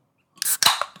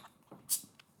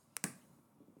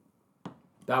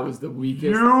That was the weakest.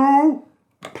 You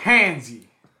pansy.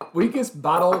 Weakest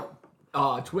bottle.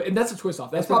 And that's a twist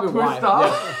off. That's probably twist why.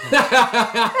 off?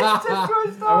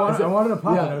 I wanted to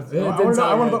pop it.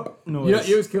 I wanted to noise. You know,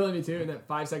 it was killing me too. In that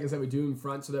 5 seconds that we do in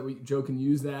front, so that Joe can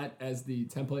use that as the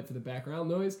template for the background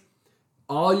noise.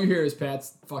 All you hear is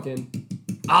Pat's fucking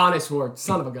honest word,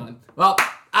 son of a gun. Well,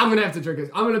 I'm gonna have to drink it.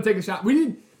 I'm gonna take a shot.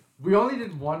 We only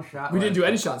did one shot. didn't do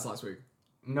any shots last week.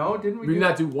 No, didn't we? We did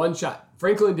not do one shot.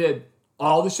 Franklin did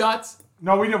all the shots.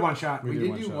 No, we did one shot. We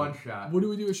did do one shot. What did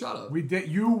we do a shot of? We did.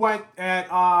 You went at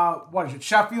what is it?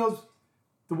 Sheffield's,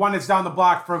 the one that's down the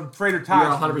block from Trader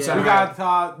Todd's. You're 100% We right.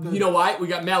 got. You know why? We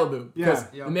got Malibu. Because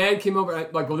Yeah. the man came over,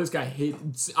 like, well, this guy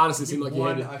honestly seemed like he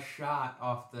won hated it. a shot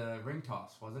off the ring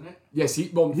toss, wasn't it? Yes, he He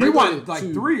won like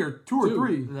two. two or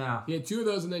three. Yeah. He had 2 of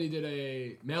those, and then he did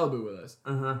a Malibu with us.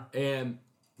 Uh-huh. And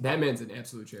that man's an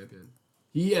absolute champion.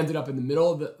 He ended up in the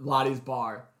middle of the Lottie's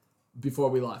bar before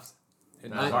we left.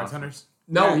 And Bartenders?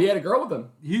 No, Yeah. he had a girl with him.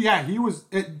 He was.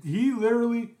 He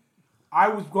literally. I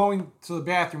was going to the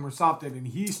bathroom or something, and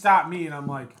he stopped me, and I'm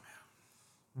like,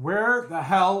 "Where the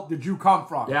hell did you come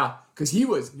from?" Yeah, because he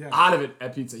was out of it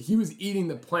at pizza. He was eating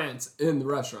the plants in the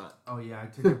restaurant. Oh yeah, I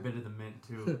took a bit of the mint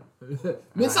too.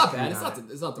 It's not bad. It's not the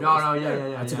worst. No,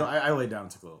 yeah. I laid down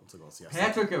and took a little siesta.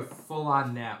 Pat took a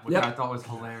full-on nap, which Yep. I thought was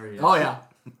hilarious. Oh yeah,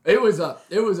 it was a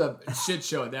shit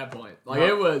show at that point. Like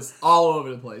it was all over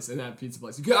the place in that pizza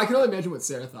place. I can only imagine what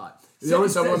Sarah thought. So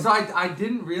I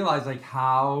didn't realize like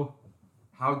how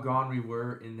gone we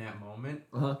were in that moment.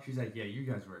 Uh-huh. She's like, yeah, you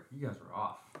guys were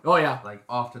off, Oh yeah, like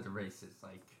off to the races,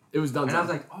 like. it was done. And I was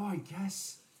like, oh, I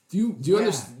guess. Do you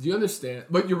understand? Do you understand?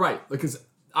 But you're right, because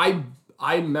I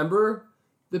remember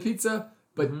the pizza,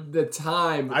 but the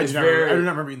time I is do not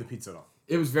remember eating the pizza at all.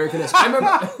 It was very condensed. I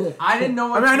remember. I didn't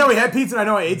know. I know we had pizza and I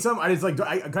know I ate some. I just like,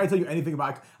 can I tell you anything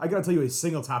about I gotta tell you a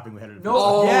single topping we had at a pizza.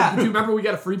 Oh, Yeah. do you remember we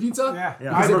got a free pizza?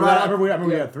 Yeah. I remember we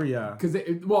got 3, yeah. Because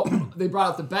they brought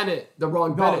out the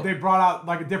wrong No, Bennett. they brought out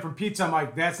like a different pizza. I'm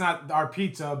like, that's not our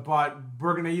pizza, but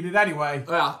we're gonna eat it anyway.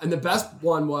 Yeah, and the best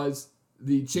one was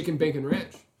the chicken bacon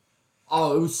ranch.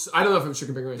 Oh, it was. I don't know if it was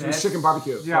chicken bacon ranch. It was That's- chicken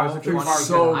barbecue. Yeah, it was a chicken was barbecue.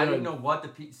 so I good. didn't know what the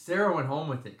pizza. Sarah went home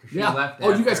with it because she Yeah. left.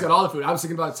 Oh, you guys after. got all the food. I was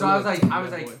thinking about. So I was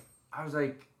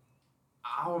like,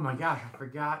 oh my gosh, I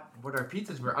forgot what our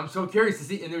pizzas were. I'm so curious to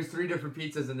see. And there was 3 different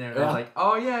pizzas in there. And I was like,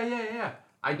 oh yeah.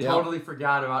 I totally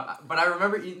forgot about. But I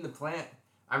remember eating the plant.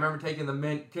 I remember taking the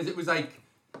mint because it was like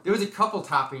there was a couple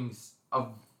toppings of.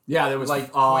 Yeah, there was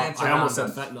like, plants. around I almost said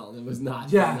us. fentanyl. It was not.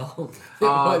 Yeah. Fentanyl. It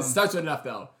was starts with an F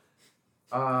though.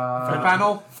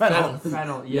 Fennel.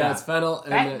 Fennel. Yeah, it's fennel.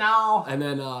 Fentanyl. And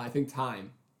then I think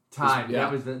thyme. Time. Yeah.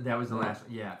 That was the last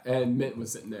one. Yeah. And Mint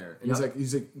was sitting there. And Yep.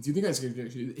 he's like, do you think I can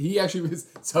do it? He actually was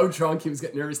so drunk, he was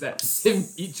getting nervous that him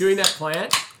chewing that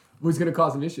plant was going to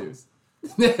cause him issues.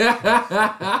 And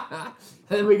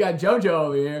then we got JoJo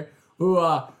over here, who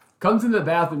comes into the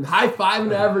bathroom,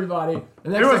 high-fiving everybody.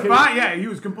 And It was fine. Yeah, he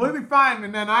was completely fine.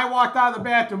 And then I walked out of the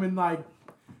bathroom, and like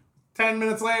 10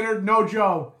 minutes later, no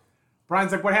Joe.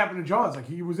 Brian's like, what happened to Joe? I was like,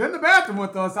 he was in the bathroom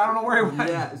with us. I don't know where he went.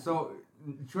 Yeah. So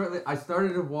shortly, I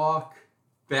started to walk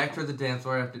back toward the dance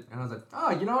floor after, and I was like, oh,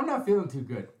 I'm not feeling too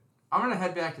good. I'm gonna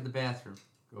head back to the bathroom.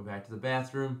 Go back to the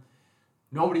bathroom.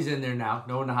 Nobody's in there now.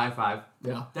 No one to high five.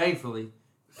 Yeah. Thankfully,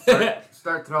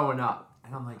 start throwing up,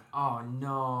 and I'm like, oh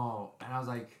no. And I was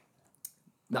like,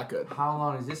 Not good. how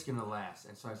long is this gonna last?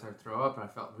 And so I started to throw up, and I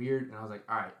felt weird, and I was like,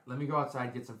 all right, let me go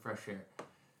outside, get some fresh air.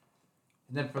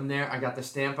 And then from there, I got the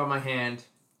stamp on my hand,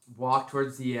 walked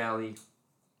towards the alley,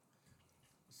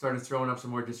 started throwing up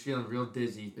some more, just feeling real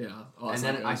dizzy. Yeah. Oh, And that's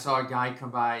then not I good. saw a guy come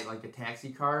by, like a taxi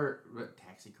cab.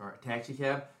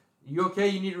 You okay?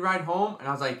 You need a ride home? And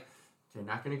I was like, okay,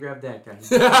 not gonna grab that guy.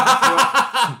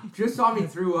 He just saw me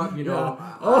threw up, you know.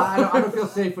 Yeah. Oh. I don't feel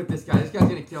safe with this guy. This guy's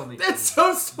gonna kill me. That's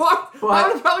so smart. I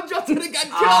would have probably jumped in and got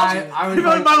killed. I was You're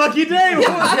like, my lucky day.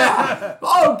 yeah.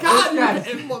 Oh, God. Yes.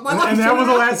 And that was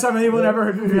the last time anyone ever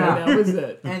heard of Yeah, that was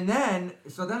it. And then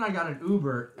I got an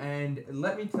Uber, and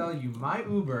let me tell you, my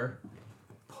Uber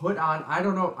put on, I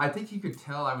don't know, I think he could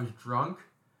tell I was drunk,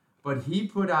 but he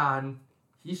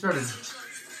started...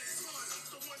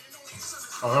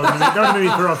 Oh, that would make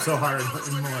me throw up so hard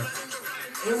anymore.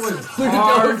 It was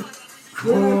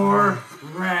hardcore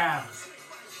rap.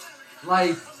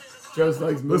 Like, Joe's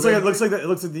legs moving. It looks like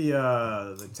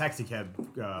the taxi cab.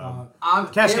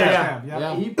 Cash cab.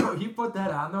 Yeah. He put that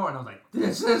on though, and I was like,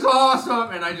 "This is awesome!"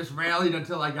 And I just rallied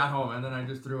until I got home, and then I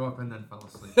just threw up and then fell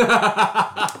asleep.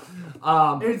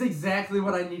 It's exactly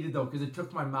what I needed though, because it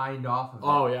took my mind off of it.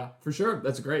 Oh, yeah, for sure.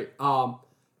 That's great.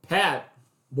 Pat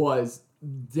was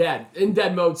dead, in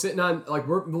dead mode, sitting on, like,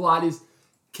 we're Pilates.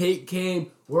 Kate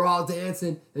came. We're all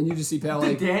dancing, and you just see Pat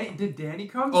like. Did Danny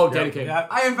come? Oh, Danny came. Yeah.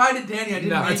 I invited Danny. I didn't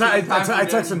No, make it I in time for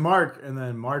texted Danny. Mark, and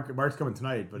then Mark's coming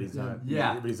tonight, but he's not.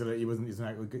 Yeah. but he was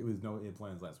no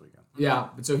plans last weekend. Yeah,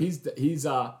 but so he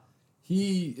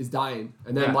is dying,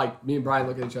 and then Yeah. like me and Brian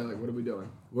look at each other like, what are we doing?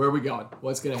 Where are we going?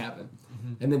 What's gonna happen?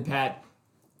 And then Pat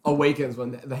awakens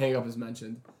when the hang up is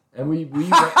mentioned, and we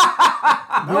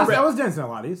I was dancing a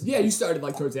lot. yeah, you started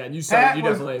like towards the end. You started. You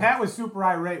definitely. Pat was super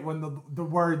irate when the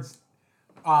words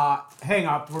hang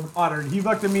up were uttered. He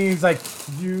looked at me. He's like,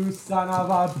 "You son of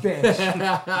a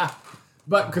bitch."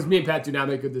 But because me and Pat do not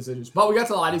make good decisions. But we got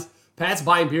to Lottie's. Pat's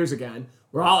buying beers again.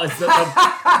 We're all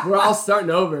we're all starting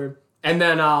over. And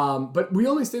then, but we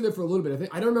only stayed there for a little bit.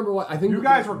 I don't remember what. I think You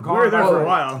guys were We gone. were there by for the a way.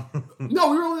 while. No,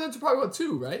 we were only there for probably what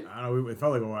 2, right? I don't know. It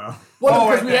felt like a while. Well, Oh,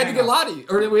 because we wait, had to hang get on. Lottie,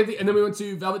 or then and then we went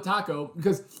to Velvet Taco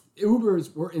because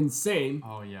Ubers were insane.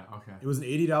 Oh yeah, okay. It was an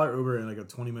 $80 Uber and like a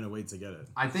 20-minute wait to get it.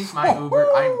 I think my Uber.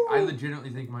 I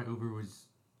legitimately think my Uber was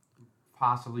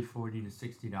possibly $40 to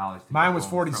 $60. Mine was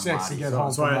 46 to get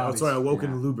home. So I Lotties. woke in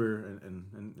Yeah. Luber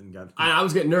and got. I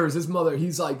was getting nervous. This mother,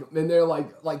 he's like, and they're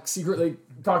like secretly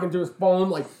talking to his phone,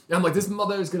 like, and I'm like, this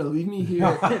mother is gonna leave me here.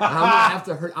 And I'm gonna have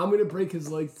to hurt. I'm gonna break his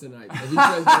legs tonight if he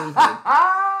tries to leave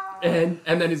me.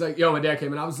 And then he's like, yo, my dad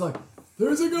came, and I was like,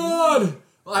 there's a God.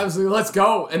 I was like, let's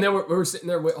go. And then we were sitting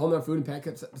there holding our food, and Pat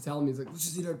kept telling me, he's like, let's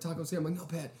just eat our tacos here. I'm like, no,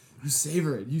 Pat, you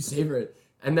savor it.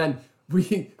 And then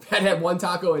Pat had one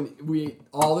taco, and we ate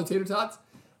all the tater tots,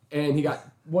 and he got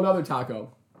one other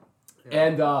taco.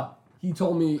 And he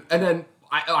told me, and then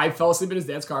I fell asleep in his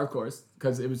dad's car, of course,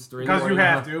 because it was 3 in the Because morning. you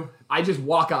have to. I just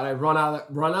walk out. I run out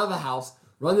of the house,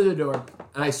 run to the door,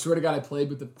 and I swear to God, I played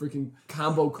with the freaking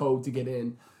combo code to get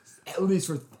in. At least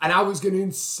and I was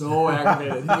getting so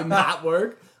aggravated. It would not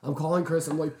work. I'm calling Chris.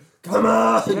 I'm like, come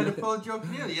on. You had to pull a Joe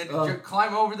Keneally. You had to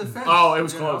climb over the fence. Oh, it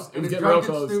was you close. know, It was in a getting real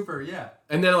drunken close. Stupor, yeah.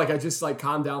 And then I just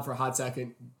calmed down for a hot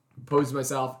second, posed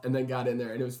myself, and then got in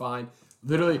there, and it was fine.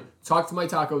 Literally talked to my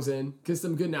tacos in, kissed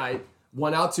them goodnight,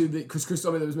 went out to because Chris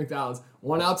told me there was McDonald's.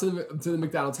 Went out to the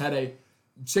McDonald's, had a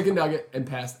chicken nugget, and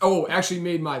passed. Oh, actually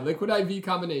made my liquid IV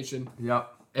combination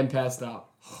Yep. and passed out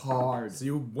hard. So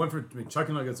you went for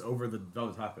chicken nuggets over the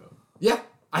Velvet Taco. Yeah,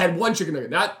 I had one chicken nugget,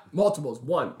 not multiples,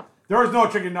 one. There was no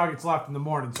chicken nuggets left in the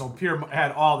morning, so Pierre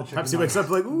had all the chicken Pepsi nuggets. wakes up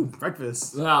like, ooh,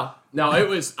 breakfast. No, it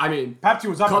was. I mean, Pepsi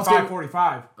was up Cubs at game-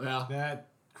 5:45. yeah. That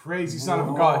crazy son of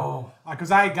a gun. Because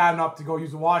I had gotten up to go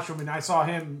use the washroom, and I saw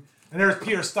him, and there's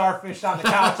Peter starfish on the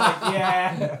couch. Like,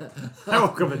 yeah. I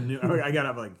woke up at noon. I got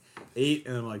up like 8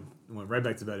 and then went right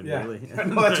back to bed Yeah. immediately.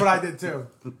 No, that's what I did too.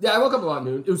 Yeah, I woke up about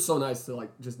noon. It was so nice to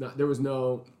just not. There was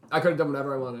no. I could have done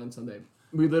whatever I wanted on Sunday.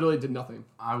 We literally did nothing.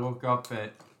 I woke up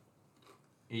at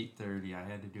 8:30. I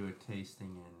had to do a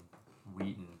tasting in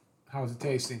Wheaton. How was it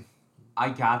tasting? I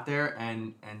got there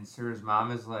and Sarah's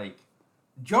mom is like,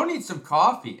 Joe needs some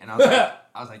coffee, and I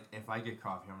was like, if I get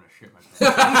coffee, I'm gonna shit my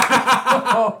pants.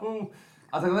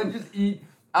 I was like, let's just eat.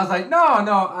 I was like, no, I'm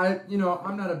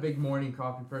not a big morning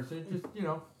coffee person. It's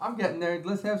just, I'm getting there.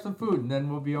 Let's have some food, and then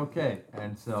we'll be okay.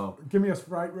 And so, Give me a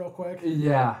Sprite real quick.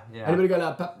 yeah. Anybody got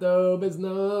a Pepto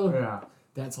Bismol? Yeah.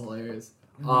 That's hilarious.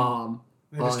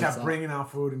 They just kept so- bringing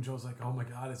out food, and Joe's like, oh my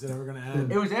God, is it ever going to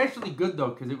end? It was actually good though,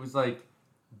 because it was like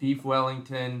beef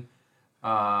Wellington,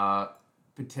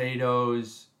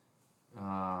 potatoes.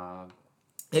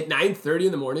 At 9:30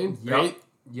 in the morning, right?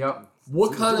 Yep.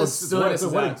 What kind of It's silliness a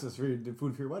is wedding. that? It's for your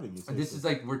food for your wedding. You say. This is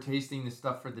like we're tasting the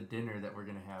stuff for the dinner that we're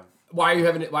gonna have. Why are you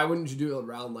having it? Why wouldn't you do it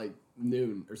around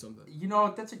noon or something?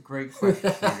 That's a great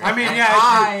question. I mean, And yeah,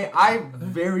 I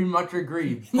very much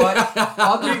agree. But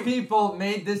other people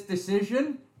made this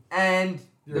decision, and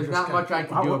there's just not kinda- much I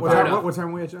can How- do what, about it. what time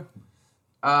are we at, Joe?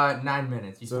 9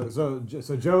 minutes. So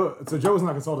Joe was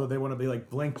not consulted. They want to be like,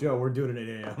 blank Joe. We're doing it at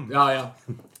 8 a.m. Oh yeah.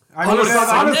 I On mean, a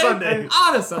and- Sunday. and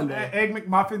On a Sunday. Egg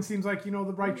McMuffin seems like, the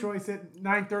right choice at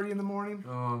 9:30 in the morning.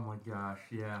 Oh my gosh,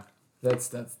 yeah. That's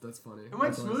funny. It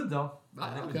went That's smooth though.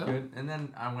 Ah, It was okay. good. And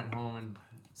then I went home and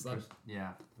Slept. just,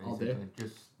 All day? basically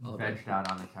just All day. vegged out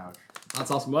on the couch.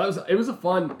 That's awesome. Well,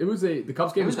 the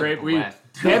Cubs game was a great. blast.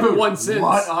 They haven't won since.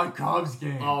 What a Cubs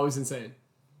game! Oh, it was insane.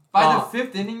 By the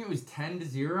fifth inning, it was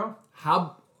 10-0.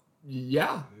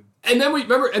 Yeah. And then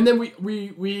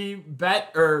we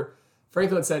bet, or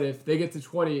Franklin said if they get to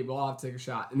 20, we'll all have to take a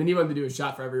shot. And then he wanted to do a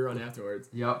shot for every run afterwards.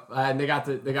 Yep. And they got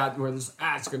where this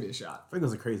it's gonna be a shot.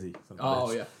 Franklin's a crazy. son of a Oh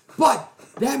bitch. yeah. But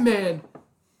that man,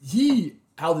 he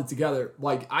held it together.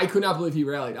 Like I could not believe he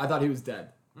rallied. I thought he was dead.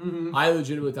 Mm-hmm. I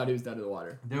legitimately thought he was dead in the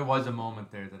water. There was a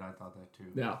moment there that I thought that too.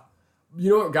 Yeah. You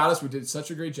know what got us? We did such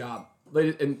a great job,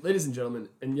 ladies and gentlemen,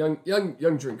 and young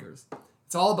drinkers.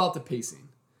 It's all about the pacing.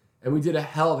 and we did a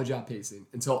hell of a job pacing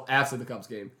until after the Cubs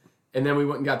game, and then we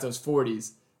went and got those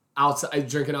 40s outside,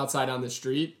 drinking outside on the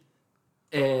street,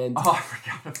 and Oh, I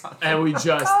forgot about that. and we just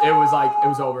it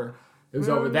was over. It was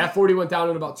over. That 40 went down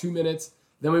in about 2 minutes.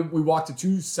 Then we walked to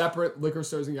 2 separate liquor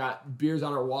stores and got beers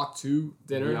on our walk to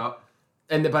dinner. Yep.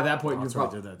 And then by that point, you're That's why I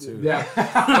probably did that too.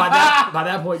 yeah. by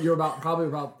that point, you're probably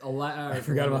about 11. I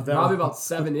forgot about that Probably one. about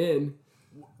 7 in.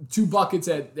 2 buckets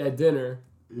at dinner.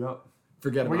 Yep.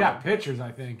 Forget about We got it. pitchers,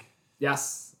 I think.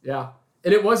 Yes, yeah.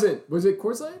 And it wasn't. Was it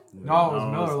Coors Light? No, it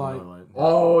was Miller Lite.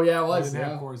 Oh yeah, it I was. didn't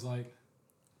Yeah. have Coors Light.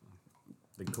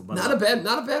 Not a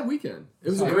bad weekend. It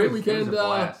was a It great was weekend. a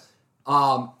blast.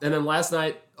 And then last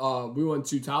night we went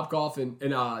to Topgolf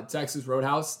in Texas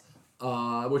Roadhouse,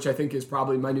 which I think is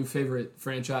probably my new favorite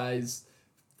franchise,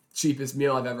 cheapest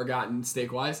meal I've ever gotten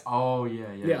steak wise. Oh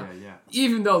yeah.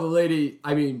 Even though the lady,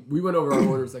 I mean, we went over our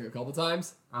orders like a couple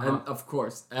times, Uh-huh. and of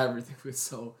course everything was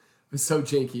so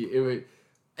janky. It was,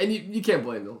 and you can't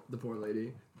blame the poor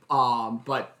lady.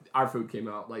 But our food came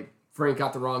out like Frank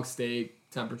got the wrong steak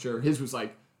temperature. His was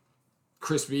like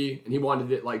crispy, and he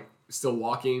wanted it like still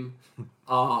walking.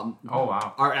 Oh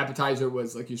wow. Our appetizer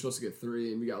was like you're supposed to get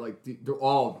 3, and we got like they're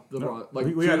all the wrong. Like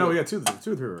we got two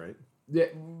or three, right? Yeah,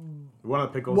 One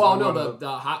of the pickles. well, one no, of the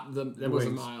hot that wasn't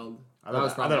wings. mild. I That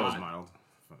was thought probably it was hot. mild.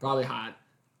 Probably hot.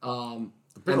 And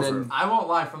pickles then are- I won't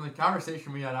lie. From the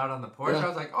conversation we had out on the porch, Yeah. I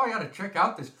was like, "Oh, I gotta check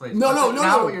out this place." no, But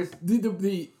now you're-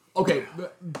 the okay,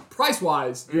 price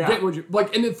wise, you're Yeah. getting what you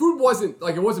like, and the food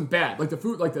wasn't bad. Like the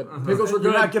food, like the pickles were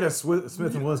You're good. not getting a Smith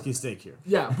and Wilski steak here.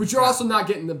 Yeah, but you're also not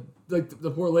getting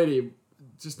the poor lady,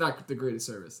 just not the greatest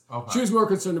service. Okay. She was more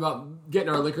concerned about getting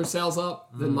our liquor sales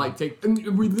up than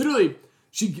and we literally,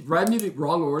 she read me the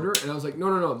wrong order, and I was like,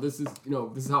 no, this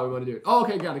is how we want to do it. Oh,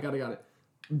 okay, got it.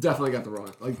 Definitely got the wrong,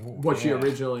 like what she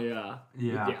originally,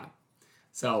 yeah.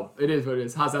 So it is what it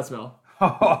is. How's that smell?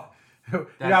 You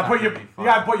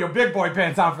gotta put your big boy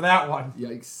pants on for that one.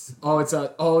 Yikes! Oh, it's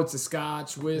a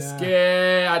Scotch whiskey.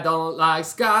 I don't like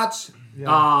Scotch.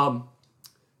 Yeah.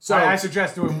 So I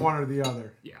suggest doing one or the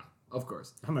other. yeah, of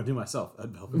course. I'm gonna do myself.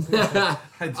 Ed Belvin.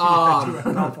 I do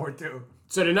it all for too.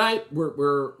 So tonight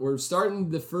we're starting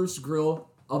the first grill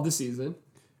of the season,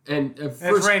 and It's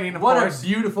first raining, of what course. a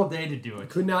beautiful day to do it.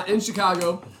 could not in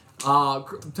Chicago.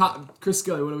 Chris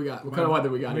Skilly, what do we got? What kind of weather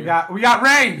we got We here? got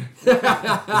rain.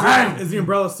 Is the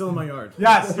umbrella still in my yard?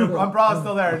 Yes, your umbrella's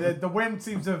still there. The wind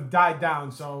seems to have died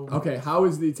down. So Okay, how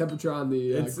is the temperature on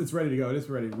the? It's ready to go. It's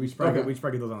ready. We should probably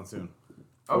get those on soon.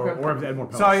 Okay. Or have to add more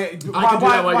pellets. So can do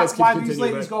that while you guys keep while these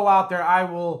continuing, ladies but- go out there, I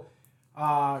will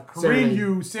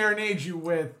serenade you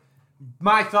with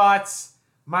my thoughts,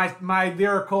 my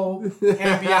lyrical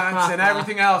ambience, and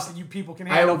everything else that you people can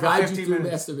I handle will for guide 15 you through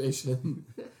minutes. masturbation.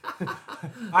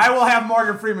 I will have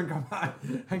Morgan Freeman come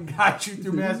on and guide you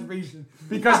through masturbation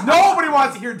because nobody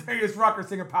wants to hear Darius Rucker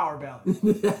sing a power ballad.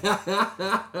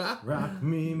 Rock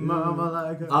me, mama,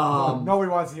 like a... Nobody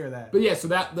wants to hear that. But yeah, so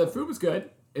the food was good,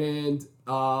 and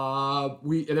then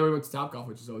we went to Topgolf,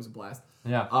 which is always a blast.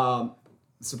 Yeah.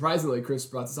 Surprisingly, Chris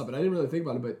brought this up, and I didn't really think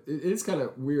about it, but it is kind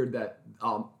of weird that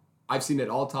I've seen at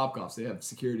all Topgolfs they have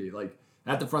security like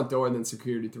at the front door and then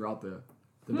security throughout the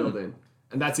building,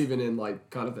 and that's even in like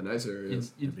kind of the nicer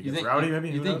areas. You think rowdy, maybe?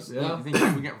 You Who think, knows? Yeah. you think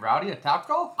people get rowdy at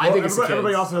Topgolf? I think it's the everybody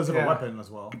kids. also does have Yeah. a weapon as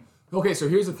well. Okay, so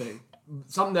here's the thing.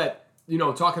 Something that,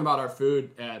 talking about our food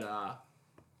at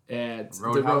Roadhouse.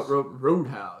 the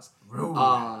Roadhouse.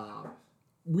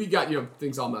 We got,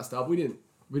 things all messed up. We didn't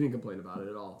complain about it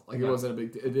at all. Like, it wasn't a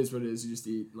big it is what it is. You just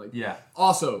eat. Like, Yeah.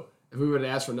 Also, if we would have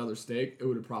asked for another steak, we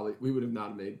would have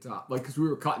not made top. Like, because we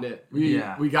were cutting it.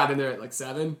 We got in there at like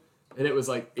 7, and it was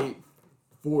like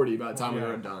 8:40 by the time we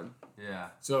were done. Yeah.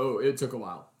 So it took a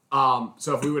while.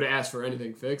 So if we would have asked for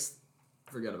anything fixed,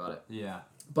 forget about it. Yeah.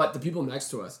 But the people next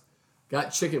to us got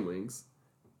chicken wings,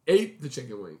 ate the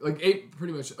chicken wing, ate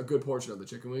pretty much a good portion of the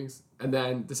chicken wings, and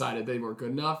then decided they weren't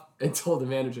good enough and told the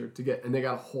manager and they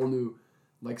got a whole new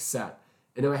set.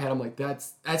 And in my head, I'm like,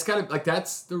 that's kind of like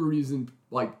that's the reason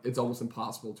it's almost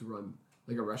impossible to run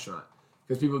like a restaurant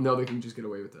because people know they can just get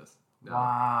away with this. No.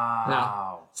 Wow.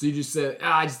 No. So you just said,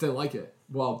 I just didn't like it.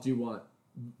 Well, do you want?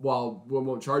 Well, we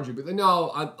won't charge you, but then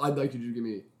no, I'd like you to give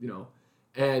me,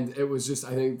 And it was just,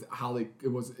 I think how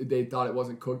they thought it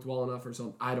wasn't cooked well enough or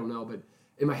something. I don't know, but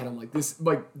in my head, I'm like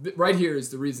right here is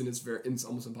the reason it's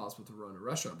almost impossible to run a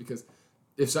restaurant because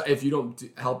if you don't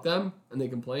help them and they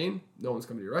complain, no one's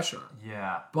coming to your restaurant.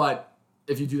 Yeah. But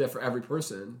if you do that for every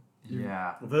person,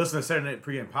 Yeah. Well, if they listen to Saturday Night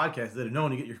Pregame Podcast, they'd have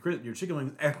known you get your chicken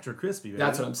wings extra crispy. Baby.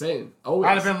 that's what I'm saying. Oh,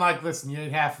 I'd have been like, listen, you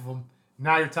ate half of them.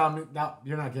 Now you're telling me now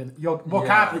you're not getting. We'll Yeah.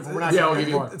 copy, but we're not Yeah, getting we'll it give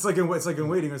you- anymore. It's like in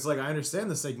waiting. It's like I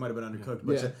understand the steak might have been undercooked,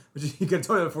 but, Yeah. but you could have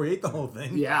told me before you ate the whole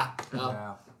thing. Yeah.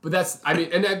 Yeah. But that's, I mean,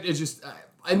 and that is just,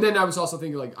 and then I was also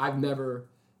thinking, like, I've never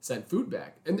sent food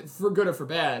back. And for good or for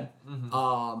bad,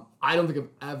 I don't think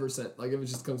I've ever sent, like, if it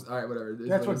just comes, all right, whatever. It is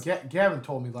That's what what it is. Gavin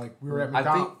told me. Like we were at I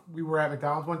McDonald's. We were at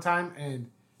McDonald's one time, and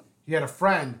he had a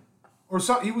friend, or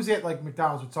he was at like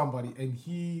McDonald's with somebody, and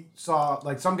he saw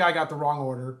like some guy got the wrong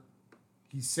order.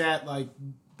 He sat like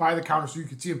by the counter so you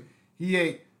could see him. He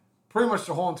ate pretty much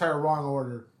the whole entire wrong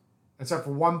order, except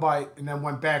for one bite, and then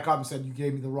went back up and said, "You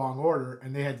gave me the wrong order,"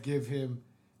 and they had to give him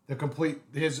the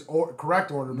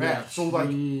correct order back. Yeah. So like,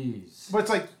 Jeez. but it's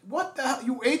like, what the hell?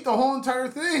 You ate the whole entire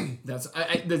thing. That's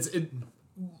it.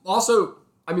 Also,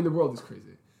 I mean, the world is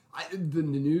crazy. The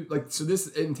new, like, so this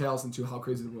entails into how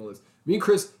crazy the world is. Me and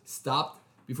Chris stopped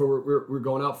before we're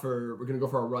going out we're going to go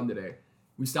for a run today.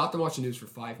 We stopped and watched the news for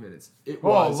 5 minutes. It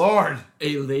was Lord!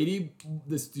 a lady,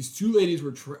 these two ladies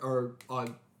were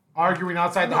Arguing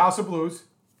outside the House of Blues.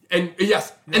 and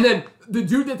yes, and then the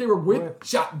dude that they were with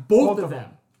shot both of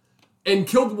them, and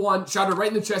killed one, shot her right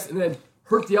in the chest, and then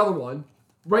hurt the other one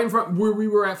right in front where we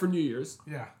were at for New Year's.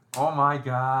 Yeah. Oh my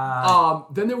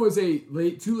God. Then there was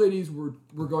two ladies were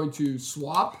going to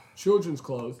swap children's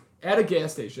clothes at a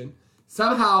gas station.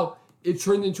 Somehow it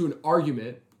turned into an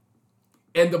argument,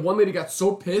 and the one lady got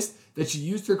so pissed that she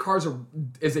used her car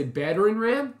as a battering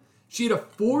ram. She had a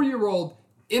 4-year-old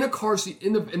in a car seat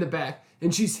in the back,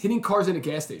 and she's hitting cars in a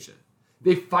gas station.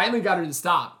 They finally got her to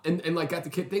stop and like got the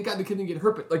kid. Thank God the kid didn't get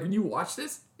hurt. But like when you watch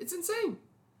this, it's insane.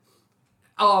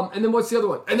 And then what's the other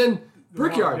one? And then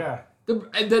Brickyard. Yeah.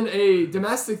 And then a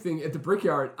domestic thing at the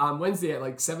Brickyard on Wednesday at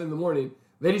like 7 in.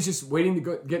 Lady's just waiting to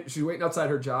go she's waiting outside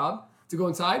her job to go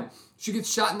inside. She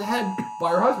gets shot in the head by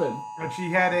her husband. And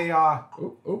she had a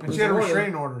And she had a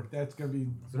restraining order. That's gonna be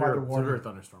It's a weather very warning.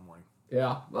 thunderstorm warning.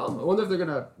 Yeah. Well, I wonder if they're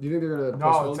gonna. Do you think they're gonna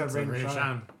No, postpone? it said rain or Rain or shine.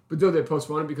 shine. But do they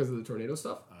postpone it because of the tornado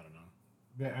stuff? I don't know.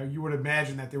 Yeah, you would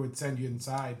imagine that they would send you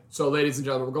inside. So, ladies and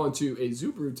gentlemen, we're going to a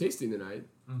Subaru tasting tonight,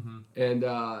 and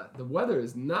the weather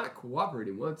is not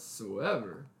cooperating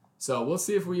whatsoever. So we'll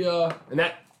see if we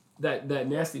and that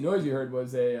nasty noise you heard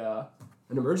was an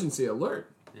emergency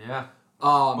alert. Yeah.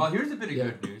 Um, Well, here's a bit of yeah.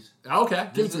 good news. okay,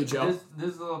 give it to me, Joe.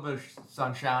 This is a little bit of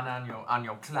sunshine on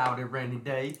your cloudy, rainy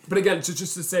day. But again, just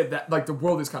to say that like the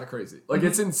world is kind of crazy. Like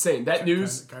it's insane. That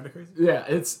news. Kind of crazy. Yeah,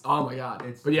 it's oh my god.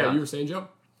 It's But yeah, nuts. you were saying, Joe.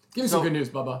 Give me So- some good news,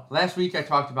 Bubba. Last week I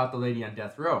talked about the lady on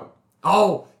death row.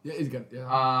 Oh, yeah, he's got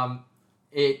yeah.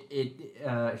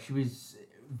 She was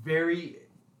very.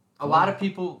 A lot of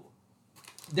people.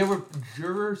 There were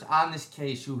jurors on this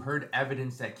case who heard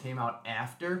evidence that came out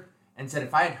after and said,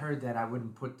 if I had heard that, I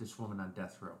wouldn't put this woman on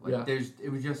death row. Like Yeah. it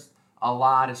was just a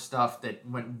lot of stuff that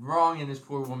went wrong in this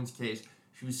poor woman's case.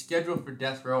 She was scheduled for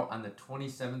death row on the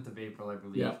 27th of April, I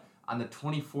believe. Yeah. On the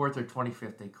 24th or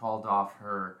 25th, they called off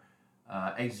her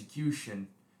execution,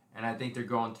 and I think they're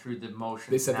going through the motions.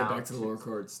 They sent now that back to the lower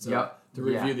courts to, Yep. to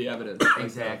review Yeah. the evidence.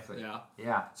 Exactly. Yeah.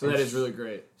 Yeah. So that And is really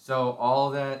great. So all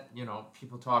that,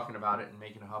 people talking about it and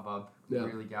making a hubbub Yeah.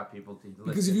 really got people to listen.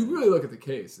 Because if you really look at the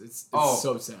case, it's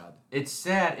so sad. It's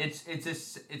sad.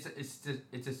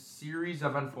 It's a series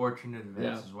of unfortunate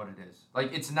events, Yeah. is what it is.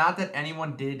 Like, it's not that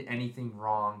anyone did anything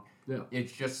wrong. Yeah.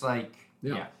 It's just like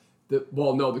Yeah.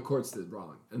 The courts did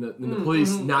wrong, and the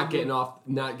police not getting off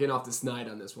the snide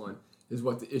on this one is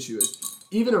what the issue is.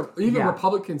 Even Yeah.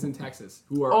 Republicans in Texas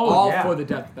who are Oh, all yeah. for the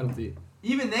death penalty,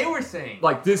 even they were saying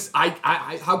like this. I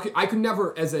could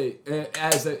never as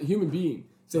a human being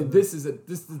say this is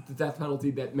the death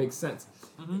penalty that makes sense.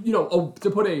 To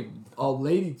put a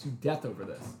lady to death over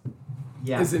this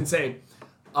is insane.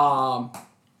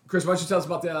 Chris, why don't you tell us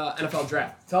about the NFL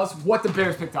draft? Tell us what the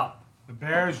Bears picked up. The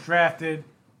Bears drafted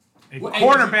a What-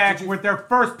 cornerback did you- with their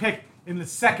first pick in the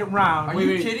second round. Are Wait,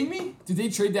 you wait. kidding me? Did they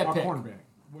trade that A pick? cornerback.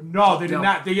 No, they did No.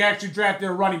 not. They actually drafted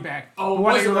a running back. Oh, The one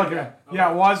was that you're a looking running at. back.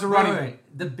 Yeah, it was a running back.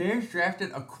 Wait. The Bears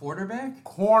drafted a quarterback?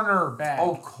 Cornerback.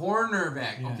 Oh,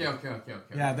 cornerback. Yeah. Okay.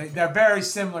 Yeah, they're very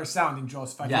similar sounding,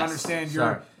 Joseph. I can Yes, understand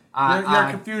sorry. your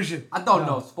confusion. I don't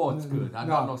No. know sports good. I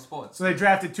don't know sports. So they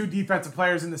drafted 2 defensive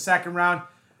players in the second round,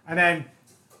 and then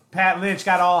Pat Lynch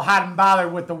got all hot and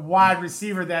bothered with the wide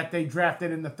receiver that they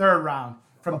drafted in the third round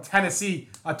from Tennessee,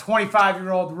 a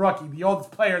 25-year-old rookie, the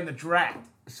oldest player in the draft.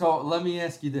 So let me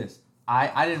ask you this.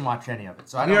 I didn't watch any of it,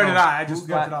 so I don't Neither know. did I. I who just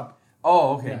got- looked it up.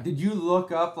 Oh, okay. Yeah. Did you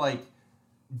look up,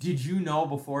 did you know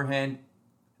beforehand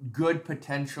good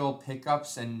potential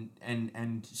pickups and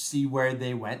see where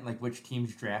they went, like which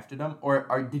teams drafted them?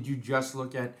 Or did you just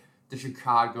look at the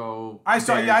Chicago. I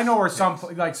saw. Bears Yeah, I know where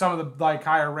picks. some of the like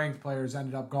higher ranked players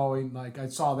ended up going. Like I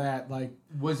saw that. Like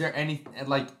Was there any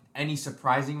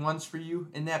surprising ones for you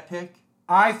in that pick?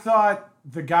 I thought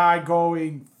the guy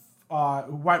going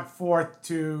who went fourth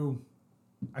to,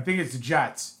 I think it's the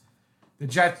Jets. The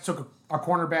Jets took a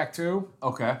cornerback too.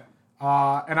 Okay.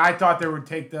 And I thought they would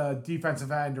take the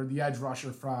defensive end or the edge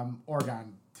rusher from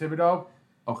Oregon, Thibodeau,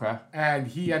 Okay. and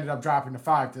he ended up dropping to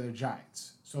 5 to the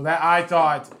Giants. So that I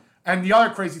thought, and the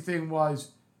other crazy thing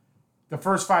was, the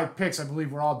first 5 picks I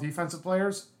believe were all defensive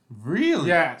players. Really?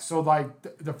 Yeah. So like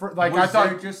the first, like Was I thought.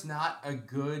 there just not a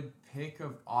good pick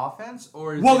of offense,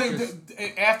 or is Well, it just...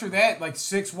 after that, like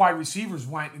 6 wide receivers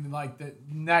went in like the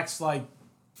next I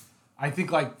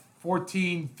think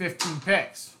 14, 15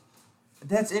 picks.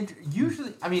 That's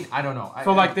usually. I mean, I don't know.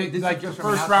 So This is the just from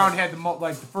an first outside- round had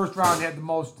the first round had the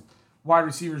most wide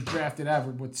receivers drafted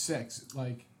ever with 6.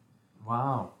 Like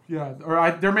Wow. yeah, or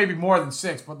there may be more than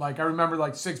 6, but like I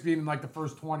remember 6 being in the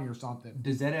first 20 or something.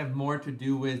 Does that have more to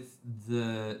do with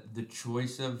the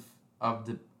choice of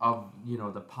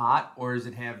the pot, or does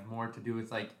it have more to do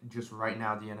with just right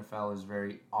now the NFL is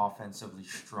very offensively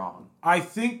strong? I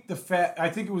think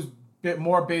it was a bit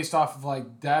more based off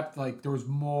of depth. Like there was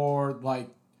more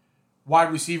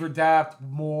wide receiver depth,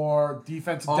 more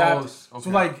defensive depth.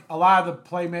 Okay. So a lot of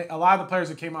the players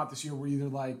that came out this year were either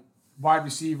wide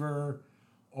receiver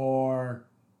or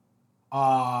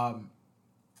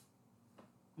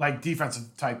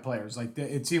defensive type players.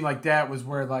 It seemed like that was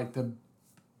where the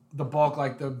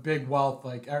bulk, the big wealth,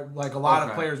 a lot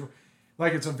of players were,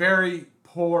 it's a very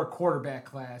poor quarterback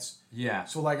class. Yeah.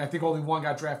 So I think only one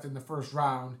got drafted in the first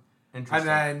round. And Interesting.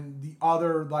 then the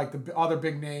other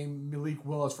big name, Malik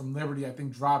Willis from Liberty, I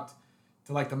think dropped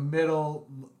to the middle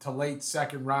to late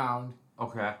second round.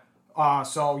 Okay.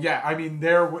 So yeah, I mean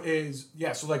so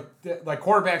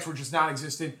quarterbacks were just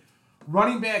non-existent.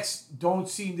 Running backs don't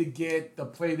seem to get the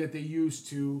play that they used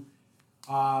to,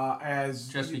 as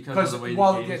Just because of the way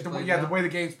the game's played now? the way the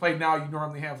game's played now, you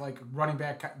normally have running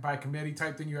back by committee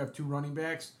type thing. You have 2 running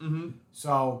backs. Mm-hmm.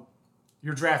 So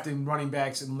you're drafting running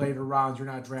backs in later rounds. You're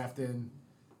not drafting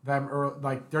them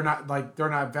early, they're not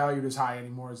valued as high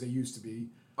anymore as they used to be.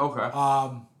 Okay.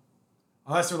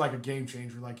 Unless they're a game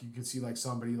changer, you could see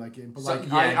somebody in.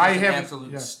 But I have an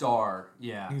absolute star.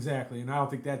 Yeah. Exactly, and I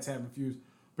don't think that's happened fused.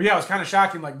 But yeah, it was kind of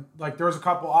shocking. There was a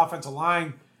couple offensive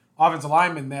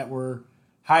linemen that were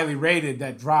highly rated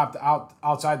that dropped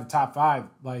outside the top 5.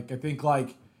 I think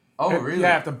Really?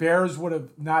 Yeah, if the Bears would have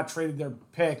not traded their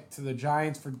pick to the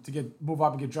Giants to move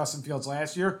up and get Justin Fields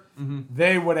last year,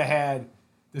 they would have had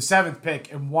the 7th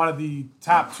pick and one of the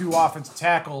top 2 offensive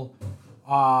tackle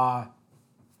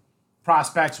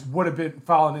prospects would have been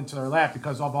falling into their lap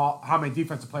because of how many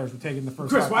defensive players were taken in the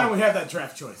first. Chris, why don't we have that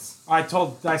draft choice? I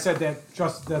said that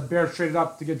the Bears traded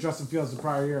up to get Justin Fields the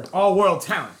prior year. All world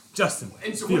talent, Justin.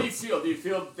 And so, Fields. what do you feel? Do you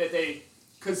feel that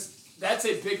because that's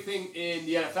a big thing in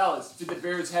the NFL is, did the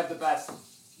Bears have the best?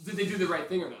 Did they do the right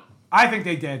thing or not? I think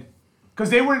they did.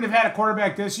 Because they wouldn't have had a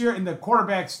quarterback this year, and the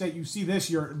quarterbacks that you see this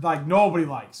year, nobody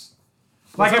likes.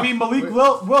 Malik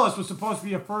Willis was supposed to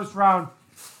be a first round.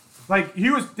 They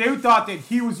thought that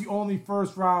he was the only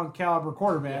first round caliber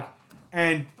quarterback,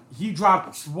 and he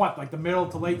dropped the middle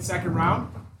to late second round.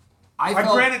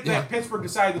 Granted that Pittsburgh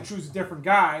decided to choose a different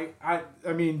guy.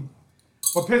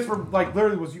 But Pittsburgh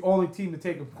literally was the only team to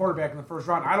take a quarterback in the first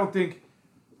round. I don't think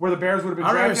where the Bears would have been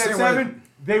drafted at 7,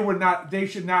 they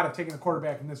should not have taken a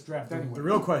quarterback in this draft anyway. The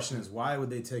real question is, why would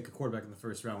they take a quarterback in the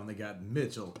first round when they got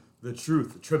Mitchell, the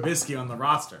truth, Trubisky on the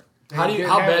roster? How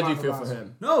bad do you feel for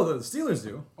him? No, the Steelers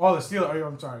do. Oh, the Steelers.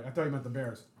 I'm sorry. I thought you meant the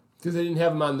Bears. Because they didn't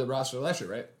have him on the roster last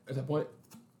year, right? At that point,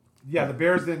 Yeah, the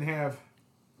Bears didn't have.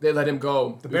 they let him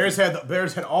go. The Bears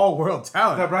had all world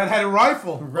talent. The red-headed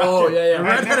rifle. Oh yeah.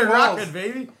 Red-headed Nick Foles. rocket,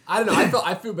 baby. I don't know.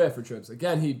 I feel bad for Trips.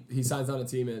 Again, he signs on a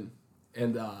team and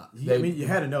you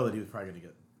had to know that he was probably going to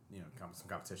get some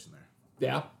competition there.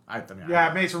 yeah.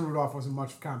 Yeah, Mason Rudolph wasn't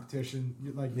much competition.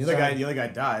 The other guy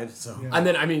died. So Yeah. And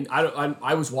then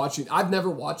I was watching. I've never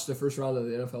watched the first round of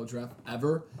the NFL draft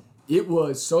ever. It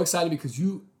was so exciting because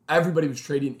everybody was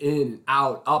trading in and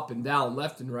out, up and down,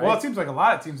 left and right. Well, it seems like a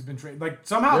lot of teams have been traded.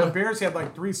 Somehow Yeah. the Bears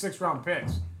had 3 6-round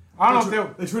picks. I don't know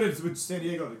if they traded with San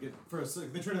Diego to get for a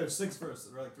 6. They traded their 6 first,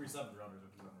 or 3 7th rounders.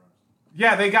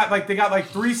 Yeah, they got 3.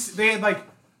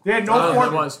 They had I no don't know what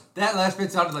it fourth. was. That last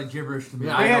bit sounded like gibberish to me.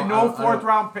 Yeah, They had no I don't- fourth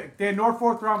round pick. They had no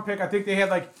 4th round pick. I think they had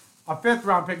a 5th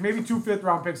round pick, maybe 2 5th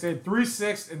round picks. They had 3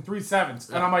 6th and 3 7ths.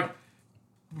 And I'm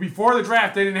before the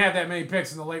draft, they didn't have that many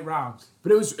picks in the late rounds.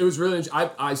 But it was really.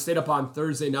 I stayed up on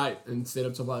Thursday night and stayed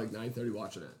up till about 9:30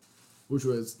 watching it. which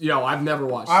was I've never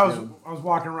watched. I was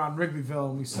walking around Wrigleyville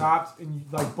and we stopped and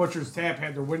like Butcher's Tap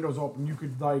had their windows open. You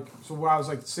could so I was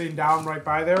like sitting down right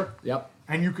by there. Yep.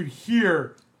 And you could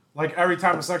hear like every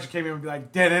time a selection came in, it would be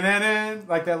like da-da-da-da,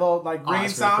 like that little like ringing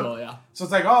that's pretty sound. cool, yeah. So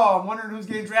it's like, oh, I'm wondering who's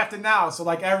getting drafted now. So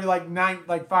like every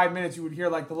 5 minutes you would hear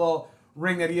like the little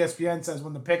ring that ESPN says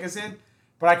when the pick is in.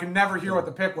 But I could never hear what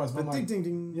the pick was. But Ding, ding,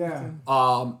 ding.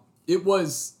 yeah. It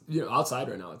was outside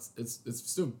right now. It's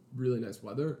still really nice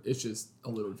weather. It's just a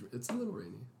little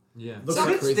rainy. Yeah. Looks So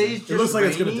like it crazy. stays It just looks like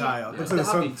it's gonna rainy. die out. It looks Yeah, like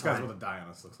the that'll be sky's fine. gonna die on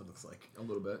us. Looks what it looks like. A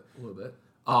little bit.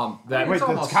 Wait, it's the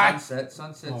almost sky- sunset.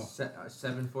 Sunset's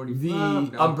 7:45. The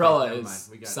No, umbrella okay, never is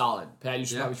mind. We got it. solid. Pat, you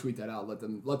should Yeah. probably tweet that out.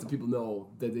 Let the people know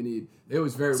that they need. It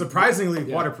was very Surprisingly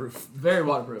Yeah. waterproof. very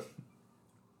waterproof.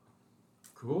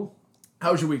 Cool.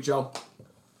 How was your week, Joe?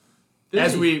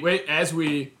 Busy. As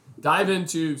we dive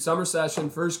into summer session,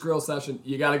 first grill session,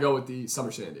 you got to go with the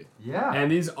summer shandy. Yeah.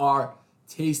 And these are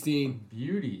tasting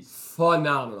Beauties.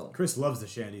 phenomenal. Chris loves the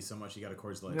shandy so much he got a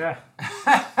Coors Light. Yeah.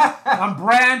 I'm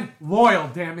brand loyal,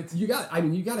 damn it. You got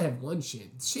to have one shandy.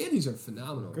 Shandies are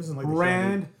phenomenal. Chris doesn't like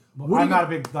Brand. What do I'm you- not a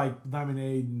big like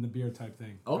lemonade and the beer type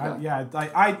thing. Okay. I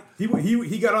the shandy.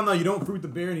 He got on the you don't fruit the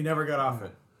beer and he never got off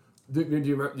it. Do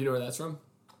you know where that's from?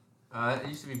 It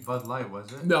used to be Bud Light,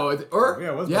 was it? No, Yeah, it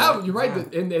was Bud. you're right.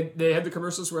 Yeah. And they had the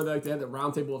commercials where they had the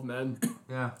round table of men.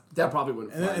 Yeah. That probably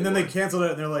wouldn't. And fly then they anymore. canceled it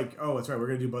and they're like, oh, that's right, we're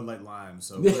gonna do Bud Light Lime.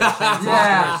 So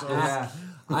Yeah.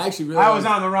 I actually really. I was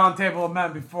on the round table of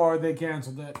men before they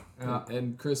canceled it. Yeah.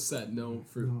 And Chris said no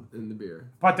fruit in the beer.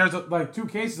 But there's like 2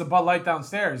 cases of Bud Light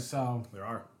downstairs, so There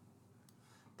are.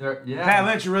 Yeah. Pat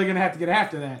Lynch, you're really gonna have to get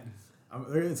after that.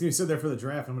 It's gonna sit there for the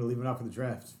draft. I'm gonna leave it out for the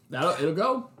draft. It'll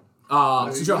go.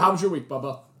 So Joe, how was your week,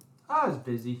 Bubba? I was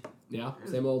busy. Yeah,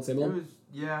 same old. It was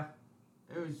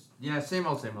same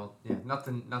old. Yeah,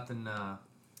 nothing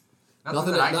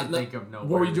that I can think of. No.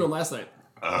 What were you doing last night?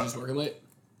 Just working late.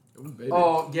 Ooh, baby.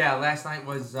 Oh yeah, last night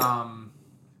was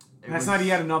Last night he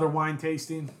had another wine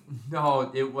tasting.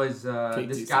 No, it was Cake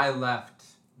this tasting. guy left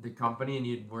the company and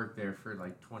he had worked there for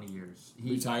like 20 years.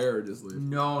 He retire or just leave?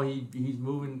 No, he's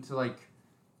moving to like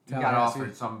he got Tallahassee.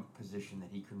 offered some position that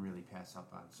he couldn't really pass up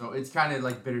on. So it's kind of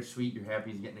like bittersweet. You're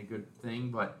happy he's getting a good thing,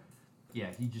 but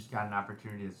yeah, he just got an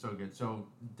opportunity that's so good. So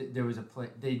there was a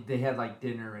they had like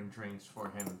dinner and drinks for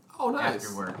him. Oh, nice.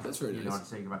 After work. That's very You nice. know, to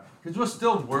say goodbye. Because we'll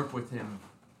still work with him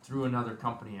through another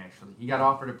company. Actually, he got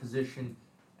offered a position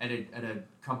at a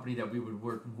company that we would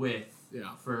work with.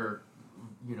 Yeah. For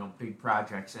big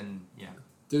projects and yeah.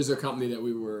 There's a company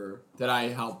that I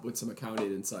help with some accounting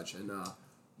and such, and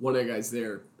one of the guys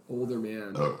there, older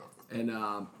man, and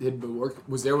had been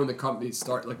was there when the company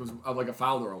started, like was like a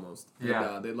founder almost.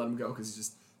 Yeah. And they let him go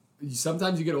because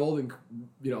sometimes you get old and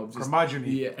just Curmudgeon-y.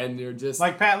 yeah, and you're just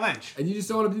Like Pat Lynch. and you just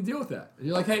don't want to deal with that. And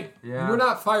you're like, hey, Yeah. we're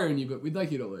not firing you, but we'd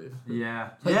like you to leave. Yeah.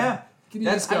 Like, Yeah. Can you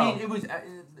just go? I mean, it was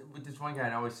with this one guy.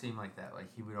 It always seemed like that.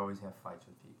 Like he would always have fights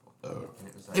with people, and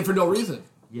it was like, and for no reason.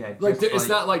 yeah, Like just it's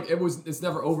not like it's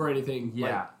never over anything.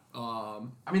 Yeah. Like,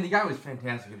 I mean, the guy was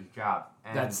fantastic at his job.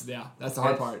 And that's the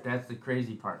hard part. That's the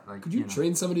crazy part. Like, Could you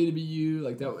train somebody to be you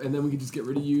like that, and then we could just get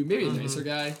rid of you? Maybe a Mm-hmm. nicer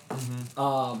guy.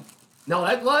 No,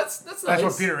 that's nice. That's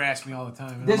what Peter asked me all the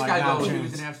time. and This I'm like, guy "Nah, though, he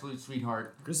chance." was an absolute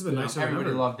sweetheart. Chris has been nicer than Everybody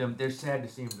ever. loved him. They're sad to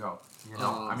see him go.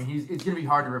 I mean, it's gonna be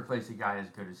hard to replace a guy as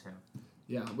good as him.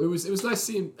 Yeah, it was nice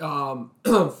seeing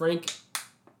Frank.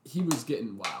 He was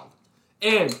getting wild.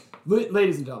 And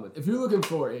ladies and gentlemen, if you're looking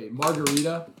for a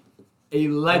margarita, a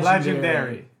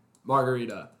legendary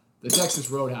margarita, the Texas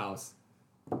Roadhouse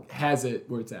has it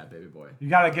where it's at, baby boy. You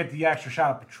gotta get the extra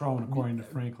shot of Patron, according to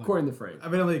Franklin. According to Frank.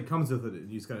 Evidently, it comes with it.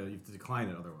 You have to decline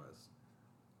it otherwise.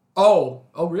 Oh,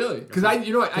 really? Because I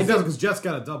did. Because Jeff's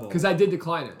got a double. Because I did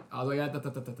decline it. I was like,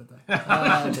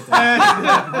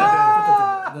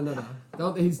 no.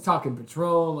 Don't. He's talking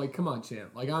Patron. Like, come on,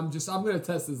 champ. Like, I'm gonna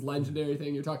test this legendary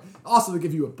thing you're talking. Also, they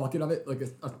give you a bucket of it, like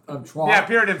a trough. Yeah,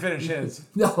 Peter didn't finish his.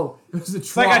 No, it was a trough.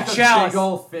 It's like a chalice. Big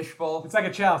old fishbowl. It's like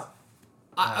a chalice.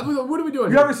 What are we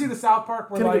doing? You here? ever see the South Park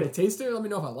where Can I like get a taster? Let me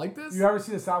know if I like this. you ever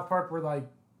see the South Park where like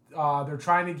they're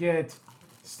trying to get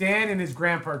Stan and his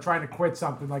grandpa are trying to quit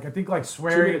something, like I think like 2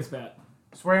 swearing minutes, Pat.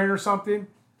 or something,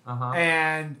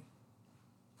 and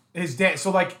his dad.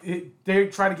 So like they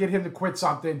try to get him to quit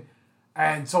something,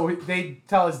 and so they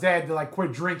tell his dad to like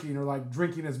quit drinking or like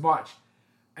drinking as much,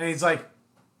 and he's like,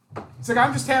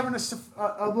 I'm just having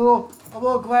a little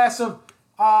glass of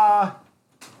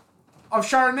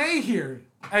Chardonnay here,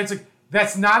 and it's like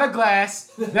that's not a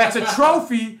glass, that's a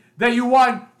trophy that you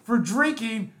won for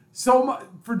drinking so much.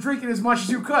 For drinking as much as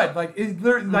you could, like he's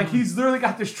literally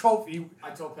got this trophy.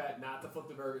 I told Pat not to flip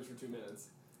the burgers for 2 minutes.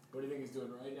 What do you think he's doing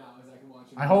right now? As I can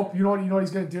watch him. I hope you know what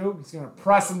he's gonna do. He's gonna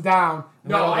press him down.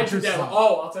 and let No, all I the did truth that. out.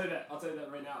 Oh, I'll tell you that. I'll tell you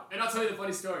that right now. And I'll tell you the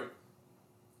funny story.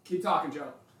 Keep talking, Joe.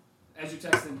 As you're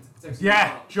texting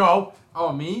Yeah, Joe.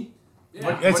 Oh, me?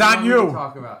 Yeah. It's What on do you want me you. to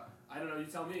talk about? I don't know. You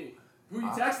tell me. Who you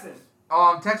texting?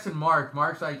 Oh, I'm texting Mark.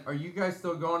 Mark's like, "Are you guys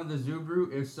still going to the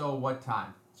Zubru? If so, what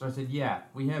time?" So I said, "Yeah,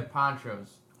 we have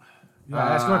ponchos." Yeah,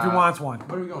 ask him if he wants one.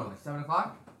 What are we going? Like 7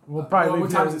 o'clock? We'll probably Well, leave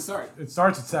what time here- does it start? It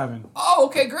starts at 7. Oh,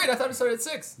 okay, great. I thought it started at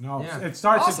 6. No, Yeah. it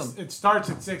starts. Awesome. It starts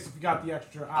at 6 if you got the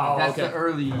extra hour. Oh, That's okay. the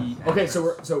early. Okay,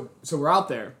 so we're out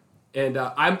there, and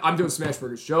I'm doing smash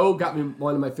burgers. Joe got me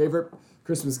one of my favorite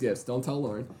Christmas gifts. Don't tell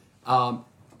Lauren.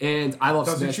 And I love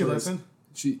Doesn't smash she burgers. listen?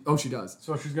 She does.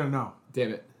 So she's gonna know.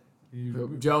 Damn it.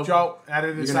 You- Joe,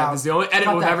 edit You're this gonna have, out. this is the only edit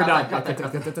Cut we've that, ever cut done.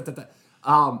 that, cut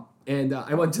And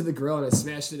I went to the grill and I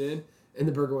smashed it in, and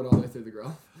the burger went all the way through the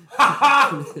grill.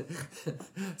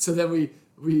 So then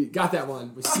we got that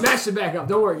one. We smashed it back up.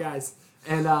 Don't worry, guys.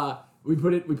 And we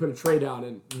put a tray down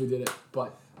and we did it.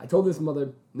 But I told this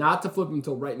mother not to flip them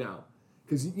until right now,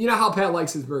 because you know how Pat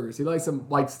likes his burgers. He likes them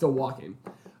like still walking.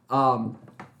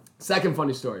 Second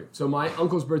funny story. So my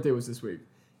uncle's birthday was this week,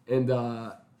 and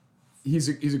he's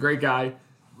a great guy,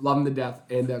 love him to death.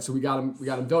 And so we got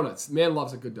him donuts. Man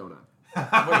loves a good donut.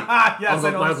 Yes, I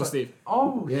know. My uncle Steve.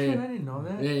 Oh Yeah, shit! yeah. I didn't know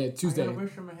that. Yeah, Tuesday, I gotta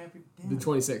wish him a happy. the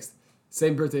 26th.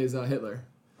 Same birthday as Hitler.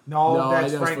 No, I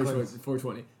that's know it's Franklin.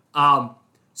 420.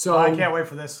 So I can't wait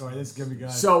for this story. This is gonna be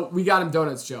good. So we got him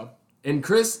donuts, Joe. And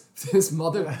Chris, this son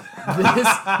of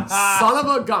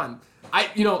a gun.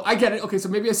 I get it. Okay, so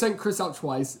maybe I sent Chris out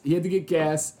twice. He had to get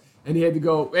gas, and he had to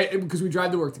go because we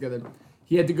drive to work together.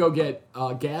 He had to go get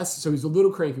gas, so he's a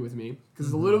little cranky with me because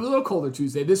it's a little colder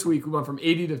Tuesday. This week we went from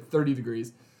 80 to 30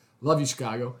 degrees. Love you,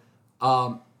 Chicago.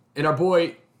 And our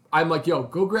boy, I'm like, yo,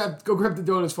 go grab the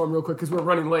donuts for him real quick because we're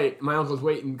running late. My uncle's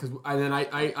waiting and then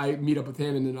I meet up with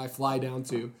him and then I fly down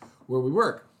to where we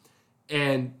work.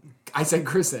 And I sent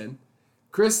Chris in.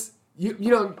 Chris,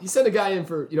 you send a guy in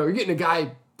for, you're getting a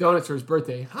guy donuts for his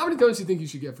birthday. How many donuts do you think you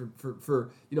should get for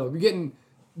you're getting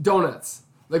donuts?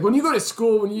 Like when you go to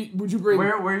school, would you bring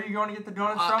Where are you going to get the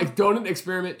donuts a from? donut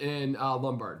experiment in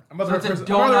Lombard? I'm not So the it's a right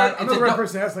person. donut- I'm it's not a the right do-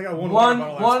 person to ask. I got one One water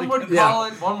bottle last would weekend. call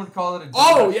it. One would call it a.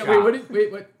 Oh donut yeah, shop.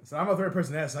 wait. What? So I'm not the right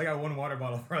person to ask. I got one water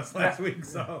bottle for us last week.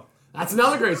 So That's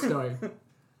another great story.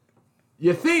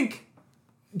 You think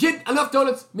get enough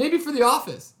donuts maybe for the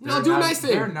office? Do a nice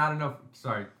There are thing. not enough.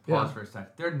 Sorry, Yeah. pause for a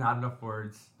sec. There are not enough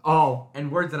words Oh,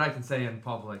 and words that I can say in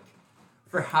public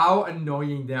for how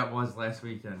annoying that was last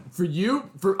weekend. for you,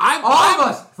 for All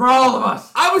of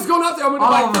us. I was going out there. I'm going to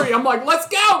All buy of us. 3. I'm like, let's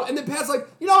go. And then Pat's like,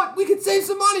 you know what? We could save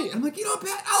some money. I'm like, you know what,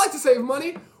 Pat? I like to save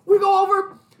money. We go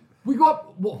over. We go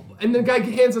up. Well, and the guy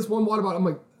hands us one water bottle. I'm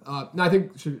like, no, I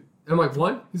think should. I'm like,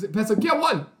 one? Pat's like, yeah,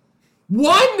 one.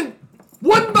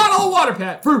 One bottle of water,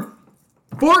 Pat, for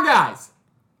 4 guys.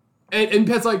 And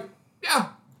Pat's like, yeah.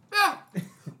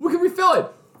 We can refill it.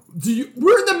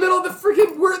 We're in the middle of the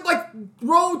freaking. We're at like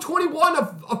row 21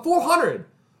 of 400.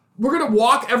 We're gonna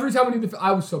walk every time we need to.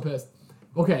 I was so pissed.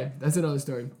 Okay, that's another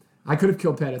story. I could have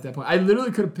killed Pat at that point. I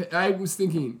literally could have. I was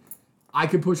thinking I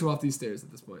could push him off these stairs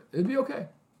at this point. It'd be okay,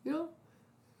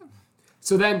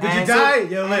 So then, Did you die?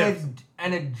 You lived.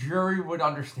 And a jury would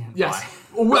understand. yes,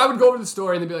 Why. well, I would go over the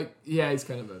story and they'd be like, "Yeah, he's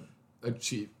kind of a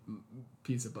cheap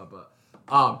piece of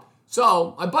bubba."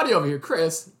 So my buddy over here,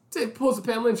 Chris, pulls a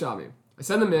Pat Lynch on me. I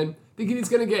send him in, thinking he's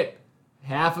gonna get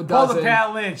half a Pull dozen. the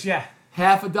Pat Lynch, yeah.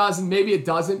 Half a dozen, maybe a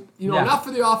dozen. Yeah. Enough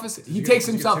for the office. He takes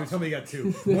himself. Tell me you got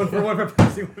 2. One for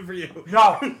Percy, one for you.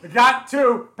 No, got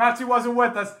 2. Patsy wasn't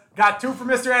with us. Got 2 for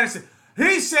Mr. Anderson.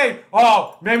 He's saying,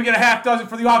 maybe get a half dozen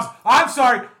for the office. I'm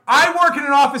sorry. I work in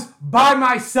an office by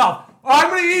myself. I'm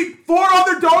going to eat 4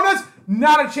 other donuts?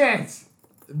 Not a chance.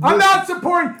 I'm not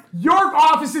supporting your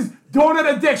office's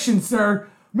donut addiction, sir.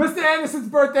 Mr. Anderson's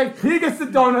birthday, he gets the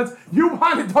donuts. You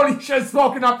wanted donuts, you should have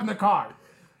spoken up in the car.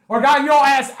 Or got your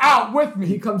ass out with me.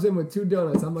 He comes in with 2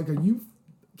 donuts. I'm like, are you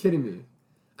kidding me?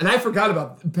 And I forgot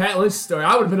about Pat Lynch's story.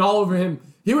 I would have been all over him.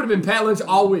 He would have been Pat Lynch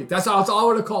all week. That's all I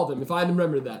would have called him if I had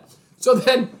remembered that. So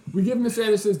then we give Mr.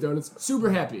 Anderson's donuts.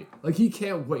 Super happy. Like he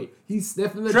can't wait. He's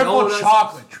sniffing the Triple donuts.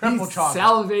 chocolate. Triple He's chocolate.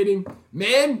 salivating.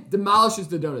 Man demolishes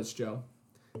the donuts, Joe.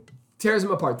 Tears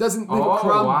them apart. Doesn't leave a Oh,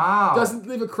 crumb. wow. Doesn't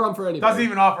leave a crumb for anybody. Doesn't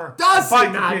even offer. Does a bite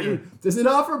it to not? Peter. Does it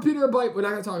offer Peter a bite? We're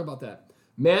not going to talk about that.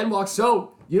 Man walks.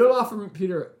 So you don't offer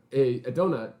Peter a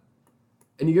donut,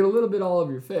 and you get a little bit all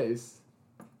over your face,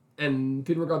 and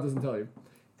Peter McGraw doesn't tell you.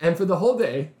 And for the whole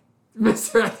day,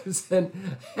 Mr.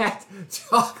 Anderson had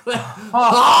chocolate.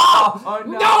 Oh,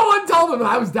 no. No one told him. And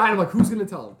I was dying. I'm like, who's going to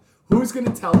tell him? Who's going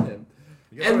to tell him?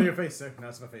 You got something on your face, sir. No,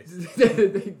 it's my face.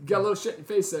 Got a little shit in your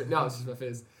face there. No, it's just my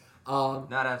face. No,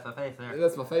 that's my face there.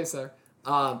 That's my face there.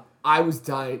 I was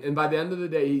dying, and by the end of the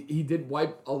day, he did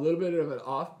wipe a little bit of it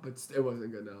off, but it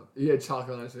wasn't good enough. He had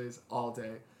chocolate on his face all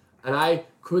day, and I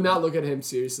could not look at him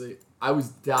seriously. I was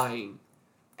dying,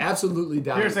 absolutely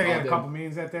dying. Here's that he all had a day. couple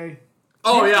meetings that day.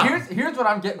 Oh yeah. Here's what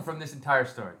I'm getting from this entire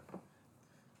story.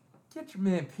 Get your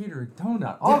man Peter a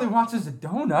donut. All he wants is a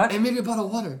donut. And maybe a bottle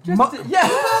of water. Yeah.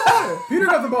 Peter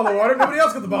got the bottle of water. Nobody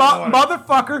else got the bottle of water.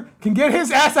 Motherfucker can get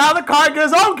his ass out of the car and get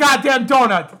his own goddamn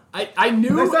donut. I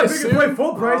knew Next time as Peter can play soon.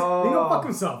 full price, he can go fuck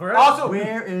himself, alright? Also,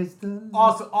 Where is the...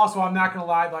 also, I'm not gonna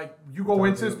lie. Like, you go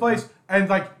into this place and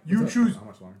like you choose. How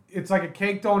much longer? It's like a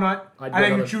cake donut, I'd and then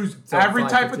go you to choose 75, every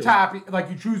type of 15. topping. Like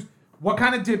you choose what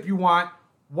kind of dip you want,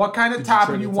 what kind of Did you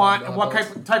topping try you the want, top and what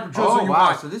donuts? type of drizzle Oh, you wow.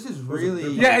 want. So this is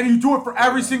really... Yeah, and you do it for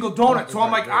every single donut. So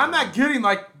I'm like, I'm not getting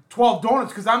like 12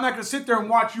 donuts because I'm not gonna sit there and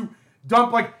watch you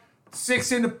dump like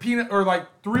 6 into peanut or like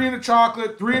 3 into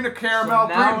chocolate, 3 into So caramel.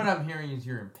 now 3 what I'm hearing is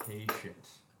you're impatient.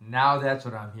 Now that's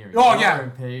what I'm hearing. Oh, You're yeah.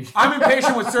 impatient. I'm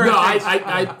impatient with certain No, things.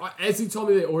 I as he told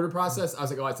me the order process, I was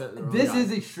like, oh, I sent it to the wrong This guy.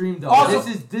 is extreme though. Also-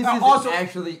 this is also-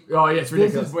 actually... Oh yeah, it's This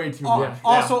ridiculous. is way too Al- much.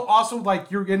 also, like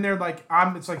you're in there like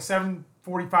it's like 7:45,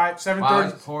 7:30. Wow,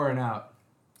 it's pouring out.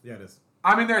 Yeah, it is.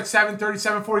 I'm in there at 7:30,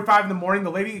 7:45 in the morning.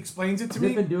 The lady explains it to Have you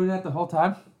me. been doing that the whole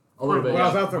time? A little bit. When I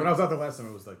was Yeah. out there last time,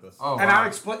 it was like this. Oh, And wow.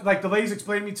 I'm like the lady's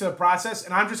explaining me to the process,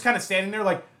 and I'm just kind of standing there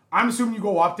like I'm assuming you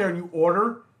go up there and you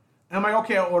order, and I'm like,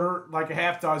 okay, I'll order like a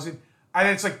half dozen, and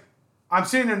then it's like I'm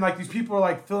sitting there and like these people are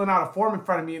like filling out a form in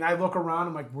front of me, and I look around,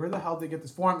 I'm like, where the hell did they get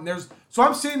this form? And so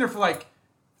I'm sitting there for like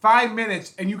 5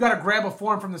 minutes, and you got to grab a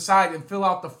form from the side and fill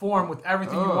out the form with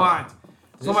everything you Ugh. want.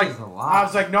 So I'm This like, is a lot. I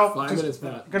was like, nope, 5 just minutes,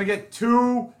 Pat. gonna get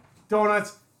 2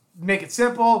 donuts, make it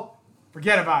simple,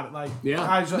 forget about it. Like, Yeah.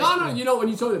 I was like, No. You know, when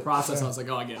you told me the process, I was like,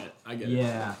 oh, I get it. I get it.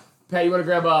 Yeah. Pat, you want to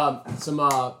grab some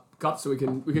cups so we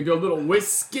can do a little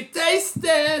whiskey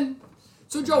tasting?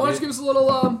 So Joe, why don't you give us a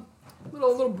little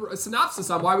synopsis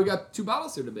on why we got 2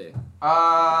 bottles here today?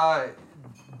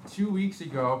 2 weeks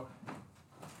ago,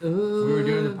 we were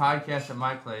doing the podcast at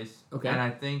my place. Okay. And I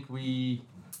think we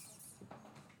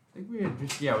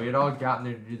had all gotten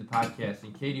there to do the podcast,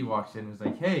 and Katie walks in and was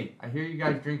like, "Hey, I hear you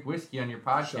guys drink whiskey on your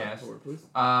Shot podcast. forward, please.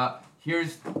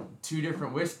 Here's 2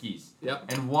 different whiskeys.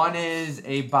 Yep. And one is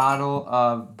a bottle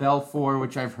of Belfour,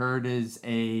 which I've heard is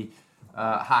a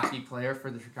hockey player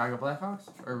for the Chicago Blackhawks,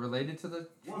 or related to the...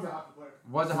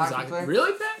 Was a hockey player?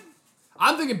 Really, Pat?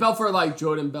 I'm thinking Belfort like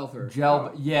Jordan Belfort. Yeah.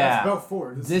 That's about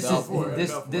 4. This is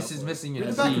Belfour. this is missing Read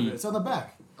a the back of C. it. It's on the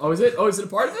back. Oh, is it? Oh, is it a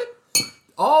part of it?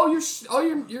 Oh,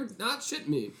 you're not shitting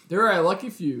me. There are a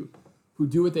lucky few who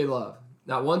do what they love,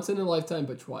 not once in a lifetime,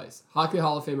 but twice. Hockey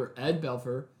Hall of Famer Ed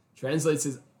Belfour translates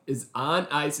his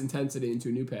on-ice intensity into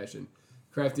a new passion,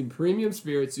 crafting premium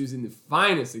spirits using the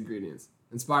finest ingredients.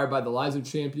 Inspired by the lives of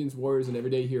champions, warriors, and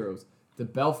everyday heroes, the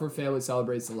Belfour family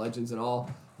celebrates the legends in all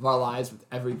of our lives with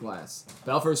every glass.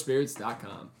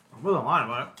 BelfourSpirits.com. I'm really lying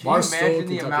about it. Can you Barstool, imagine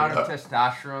the Kentucky. amount of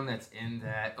testosterone that's in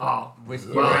that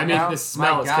whiskey well, right I mean, now? the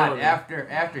smell My is God, killing me.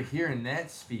 after hearing that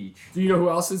speech. Do you know who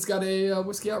else has got a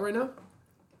whiskey out right now?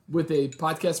 With a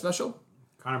podcast special?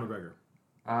 Conor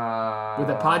McGregor. With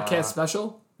a podcast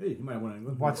special? Hey, he might have won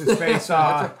England. what's his face? What's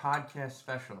a podcast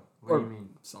special? What do you mean?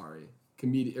 Sorry.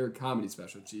 Comedy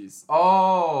special. Jeez.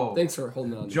 Oh. Thanks for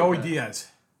holding on. to Joey that. Diaz,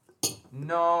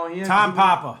 No, he has Tom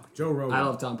Papa. Joe Rogan. I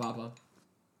love Tom Papa.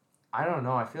 I don't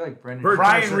know. I feel like Brendan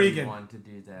Brian Schaub is Regan. one to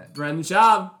do that. Brendan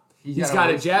Schaub. He's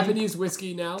got a whiskey? Japanese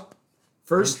whiskey now.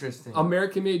 First Interesting.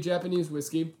 American-made Japanese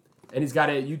whiskey. And he's got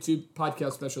a YouTube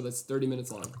podcast special that's 30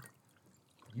 minutes long.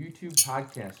 YouTube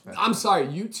podcast special. I'm sorry,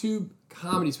 YouTube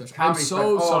comedy special. Comedy I'm so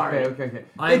special. Oh, sorry. Okay.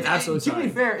 I'm absolutely To sorry. be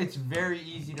fair, it's very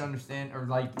easy to understand, or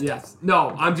like. Yes. No,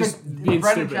 I'm just being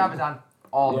Brendan stupid. Schaub is on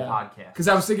all the Yeah. podcasts. Because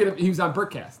I was thinking he was on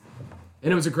Burtcast,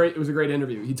 and it was a great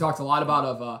interview. He talked a lot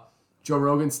about Joe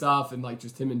Rogan stuff and like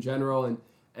just him in general,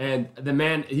 and the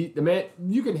man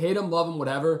you can hate him, love him,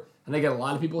 whatever, and I get a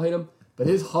lot of people hate him, but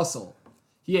his hustle,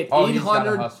 he had He's got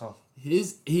a hustle.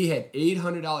 he had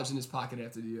 $800 in his pocket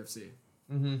after the UFC.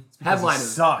 Mm-hmm. Headliner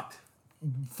Sucked.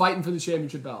 fighting for the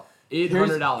championship belt.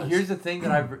 $800. Here's the thing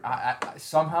that I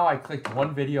somehow I clicked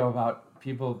one video about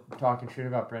people talking shit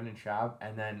about Brendan Schaub,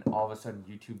 and then all of a sudden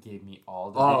YouTube gave me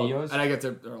all the videos. And I get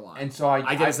they're a lot. And so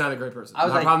I get he's not a great person. I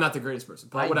was like- I'm not the greatest person,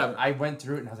 but whatever. I went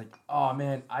through it and I was like, oh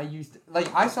man,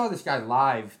 I saw this guy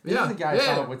live. This Yeah, is the guy I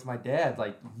yeah. saw with my dad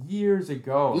like years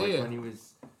ago, Yeah, yeah. when he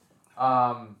was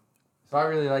So I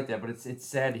really like that, but it's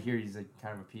sad to hear he's like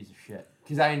kind of a piece of shit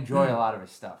because I enjoy a lot of his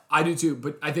stuff. I do too,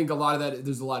 but I think a lot of that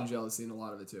there's a lot of jealousy in a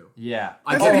lot of it too. Yeah,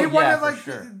 I Did he think want yeah, to for like?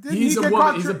 sure. Did he's he a get woman.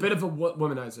 caught? He's a bit of a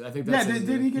womanizer. I think that's Yeah,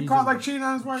 did he get He's caught a- like cheating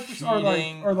on his wife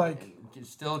cheating, or like?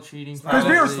 still cheating. Because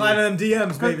we were probably. Slide on them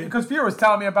DMs, baby. Because Pierre was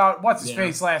telling me about what's his Yeah.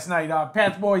 face last night.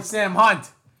 Pants boy Sam Hunt.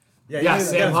 Yeah,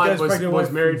 Sam Hunt was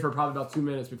pregnant married for probably about 2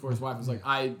 minutes before his wife was like,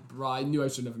 I knew I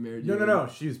shouldn't have married you. No.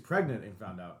 She was pregnant and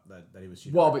found out that he was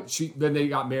cheating. Well, but then they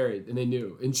got married and they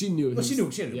knew, and she knew. Well, she knew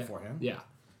yeah, beforehand. Yeah.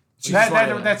 She just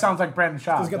wanted That sounds like Brandon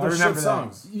Shaw. He's got I those remember shit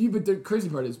that. songs. Yeah, but the crazy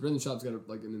part is Brendan Schaub's got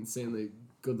like an insanely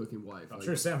good-looking wife. I'm Like,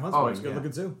 sure Sam Hunt's Oh, wife's yeah. good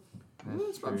looking too.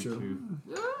 that's probably Very true.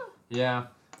 Yeah. Yeah,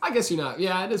 I guess you're not.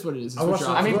 Yeah, it is what it is. It's I what watched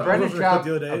you're the- I mean opting for. Brendan watched a clip Schaub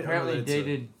the other day, apparently it's,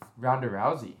 dated Ronda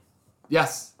Rousey.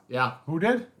 Yes. Yeah. Who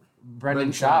did? Brendan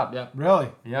Schaub. Yeah. Really?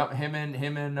 Yep, him and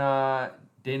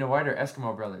Dana White are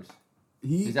Eskimo brothers.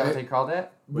 He Is that what they call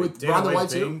that? with Dana Ronda White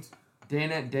White's too?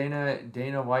 banged?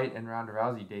 Dana White and Ronda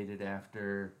Rousey dated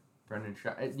after Brendan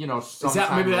Schaub. You know, Is sometime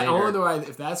that maybe that? I later. wonder why,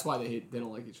 if that's why they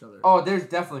don't like each other. Oh, there's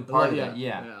definitely part of yeah, that.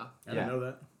 Yeah. Yeah. I didn't know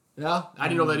that. Yeah. I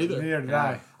didn't know that either. Neither did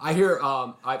Yeah. I hear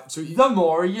The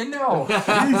more you know.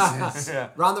 Jesus. Yeah.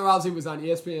 Ronda Rousey was on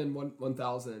ESPN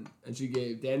 1000, and she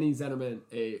gave Danny Zetterman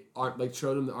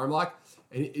showed him the arm lock,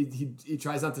 and he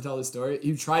tries not to tell his story.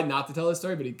 He tried not to tell his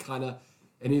story, but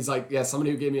he's like, yeah,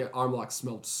 somebody who gave me an arm lock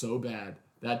smelled so bad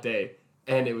that day,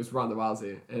 and it was Ronda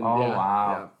Rousey. And Oh, yeah,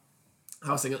 wow. Yeah.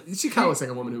 I was thinking she kind of looks like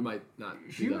a woman who might not.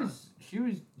 She do that. was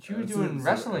it's doing a-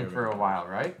 wrestling for a while,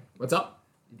 right? What's up?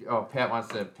 Oh,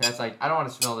 Pat's like, I don't want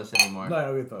to smell this anymore.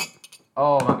 No, we thought.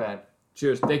 Oh, my bad.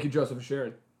 Cheers. Thank you, Joseph, for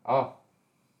sharing. Oh,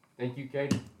 thank you,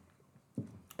 Kate.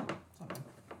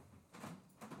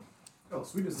 Oh,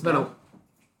 sweet as It's been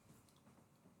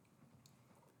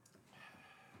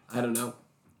I don't know.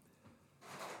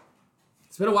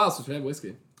 It's been a while since we had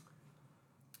whiskey.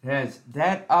 Yes,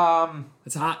 that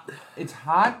It's hot. it's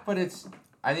hot, but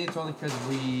I think it's only because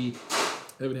we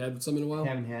Haven't had some in a while.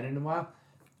 haven't had it in a while.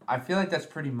 I feel like that's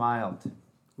pretty mild.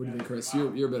 What do you think, Chris?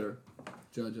 You're better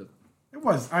judge of. It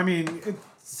was. I mean, it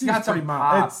seems got some pretty mild.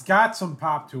 pop. It's got some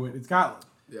pop to it. It's got.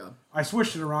 Yeah. I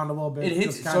switched it around a little bit. It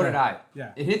hits. just So kinda- did I.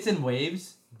 Yeah. It hits in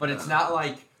waves, but it's not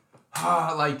like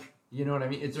you know what I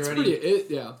mean. It's It's already pretty.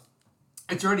 Yeah.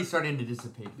 it's already starting to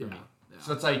dissipate for Yeah. me. Yeah.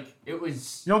 So it's like it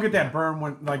was. You don't get that burn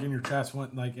when like in your chest when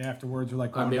like afterwards or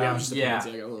like going Maybe I'm down. just Yeah,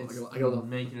 I don't know. it's I don't know.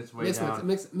 making its way Makes down.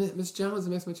 Miss Jones, it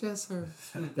makes my chest hurt.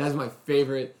 That's my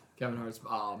favorite Kevin Hart's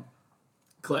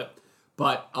clip.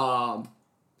 But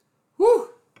whew,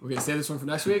 we're gonna save this one for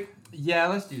next week. Yeah,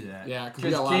 let's do that. Yeah, 'cause we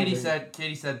got a lot of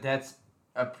Katie said that's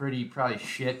a pretty probably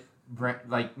shit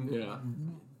Yeah.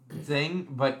 thing,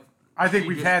 but I think she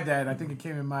we've just- had that. I think it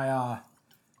came in my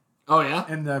Oh yeah.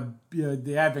 in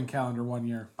the advent calendar one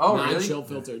year. oh Non really? chill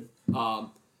filtered.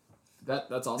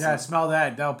 That's awesome. Yeah, smell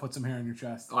that. That'll put some hair in your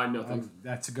chest. Oh, I know. Thanks.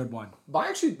 That's a good one. But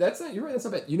actually, that's not. You're right. That's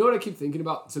not bad. You know what I keep thinking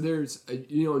about? So there's,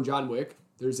 in John Wick,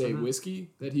 there's a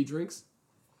whiskey that he drinks.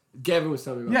 Gavin was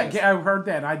telling me about. Yeah, this. I heard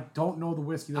that. I don't know the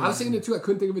whiskey. I was thinking it too. I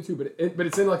couldn't think of it too, but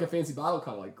it's in like a fancy bottle,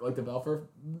 kind of like the Belfer.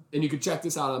 And you can check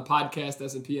this out on podcast,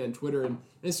 S&P, and Twitter and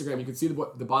Instagram. You can see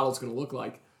what the bottle's going to look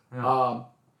like. Yeah.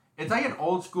 It's like an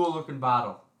old school looking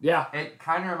bottle. Yeah. It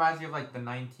kind of reminds me of like the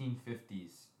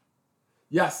 1950s.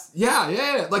 Yes.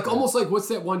 Yeah. Like almost like what's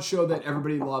that one show that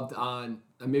everybody loved on?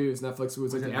 Maybe it was Netflix. It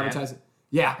was like it the Mad? advertising.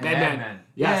 Yeah, And Mad Mad Men. Men.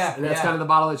 Yes, Yeah, and that's yeah. kind of the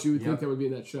bottle that you would Yep. think that would be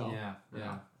in that show. Yeah.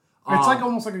 It's like Um,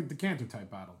 almost like a decanter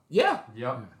type bottle. Yeah.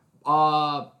 Yep.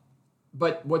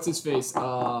 But what's his face?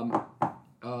 On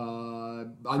Bert,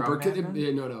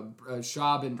 Madman?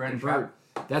 Schaub and Brandon Bert.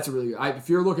 That's a really good. If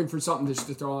you're looking for something just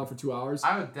to throw on for 2 hours,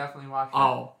 I would definitely watch that.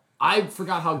 oh, I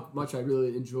forgot how much I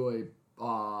really enjoy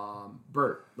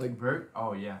Bert. Like Bert?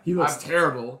 Oh yeah. he looks I've,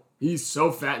 terrible. He's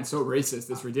so fat and so racist.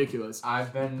 It's ridiculous.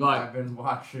 I've been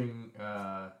watching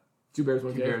Two Bears,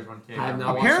 One Two Cave. Bears, One Cave. I have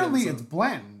not watched Apparently, it, so- it's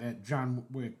Blanton that John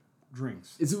Wick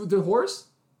drinks. Is it with the horse?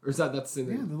 Or is that's in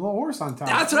Yeah, there? the little horse on top.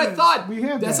 That's what I Yeah, thought. We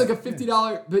have That's that. like a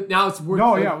 $50, but now it's worth.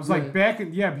 No, yeah, it was like back in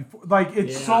before like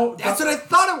it's Yeah. so. That's what I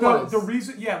thought it was. The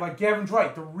reason, like Gavin's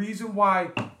right. The reason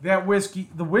why that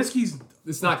the whiskey's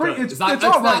It's not pretty- good. it's- It's not. it's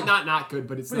It's all right. not good,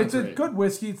 but it's not it's a great. good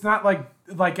whiskey. It's not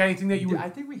like anything that you would. I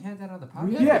think we had that on the We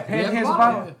podcast. had Yeah, it. Pan We has have a a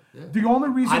bottle. bottle. Yeah. The only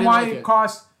I reason didn't why like it it.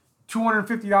 costs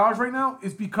 $250 right now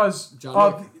is because John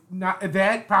of Wick. not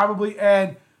that probably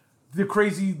and the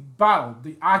crazy bottle,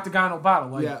 the octagonal bottle.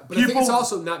 Like Yeah, but I think it's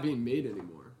also not being made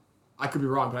anymore. I could be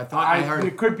wrong, but I thought I heard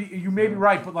it could be. You may be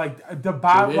right, but like the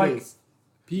bottle, it like is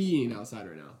peeing outside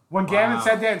right now. when Gavin Wow.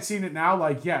 said that and seen it now,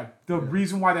 like the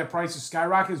reason why that price is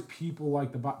skyrocket is people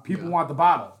like people want the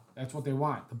bottle. That's what they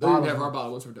want. The They're gonna bottle. have our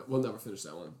bottle once we're done. We'll never finish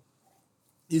that one.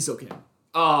 He's okay.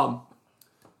 What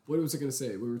was I going to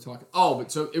say? We were talking. Oh,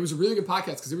 but so it was a really good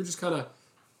podcast because they were just kind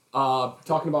of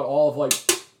talking about all of like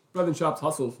Brother Shop's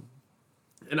hustles.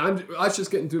 And I was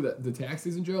just getting through the tax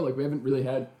season, Joe. Like we haven't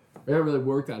really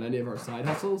worked on any of our side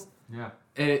hustles. Yeah.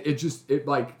 And it's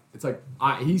like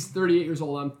he's 38 years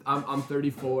old. I'm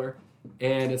 34,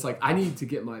 and it's like I need to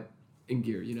get in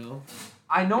gear, you know.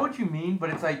 I know what you mean, but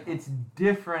it's like it's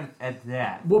different at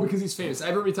that. Well, because he's famous.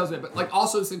 Everybody tells me that, but like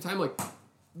also at the same time, like,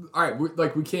 all right,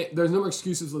 we can't. There's no more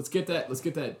excuses. Let's get that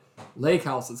lake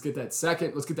house. Let's get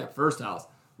that first house.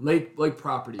 Lake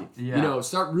property. Yeah. You know,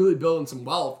 start really building some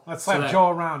wealth. Let's slap Joe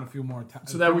around a few more times.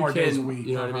 So that we days a can, week.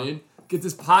 you know what I mean? Get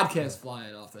this podcast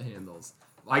flying off the handles.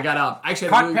 I got actually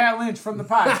Cut Pat Lynch from the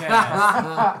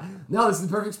podcast. No, this is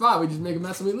the perfect spot. We just make a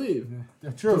mess and we leave.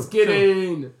 Yeah, true. Just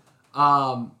kidding.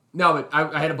 No, but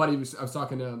I had a buddy. I was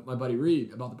talking to my buddy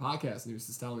Reed about the podcast, and he was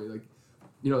just telling me like,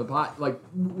 you know,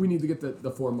 we need to get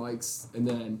the 4 mics, and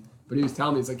then. But he was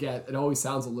telling me, he's like, yeah, it always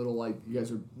sounds a little like you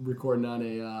guys are recording on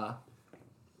a.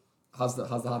 How's the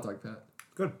hot dog, Pat?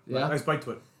 Good. Yeah? Nice bite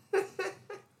to it.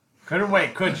 Couldn't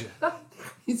wait, could you?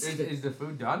 Is the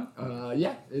food done?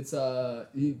 Yeah, it's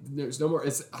there's no more.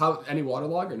 It's any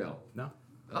waterlog or no? No.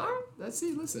 All right, let's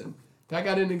see. Listen, Pat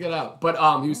got in and get out, but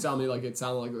he was telling me like it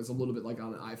sounded like it was a little bit like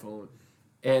on an iPhone,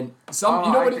 and you know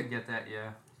I what? could get that.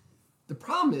 Yeah. The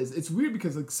problem is it's weird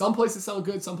because like some places sound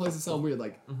good, some places sound weird.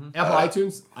 Like Apple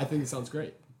iTunes, I think it sounds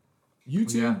great.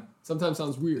 YouTube sometimes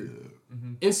sounds weird.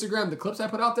 Instagram, the clips I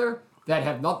put out there that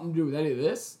have nothing to do with any of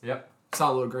this,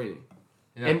 sound a little grainy.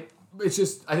 Yep. And it's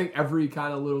just I think every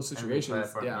kind of little situation, it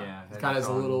kind of is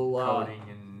a little coding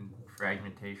and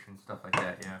fragmentation stuff like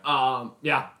that. Yeah.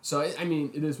 Yeah. So I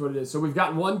mean, it is what it is. So we've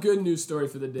got one good news story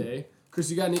for the day. Chris,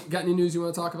 you got any news you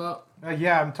want to talk about?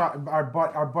 Yeah, I'm talking.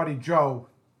 Our buddy Joe,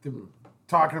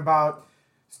 talking about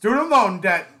student loan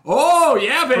debt. Oh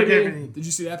yeah, baby! Forgiving. Did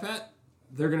you see that, Pat?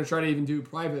 They're gonna try to even do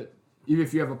private, even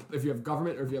if you have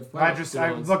government or if you have private.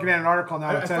 I'm looking at an article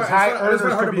now that says I high find it earners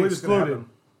hard could to be believe it's gonna excluded. happen.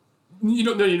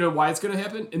 You know why it's gonna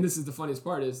happen, and this is the funniest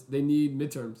part is they need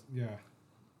midterms. Yeah.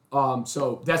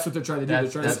 So that's what they're trying to do.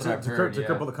 That's They're trying what to I've heard. To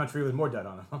cripple the country with more debt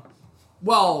on it. Huh?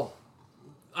 well,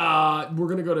 we're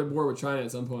gonna go to war with China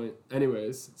at some point,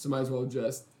 anyways. So might as well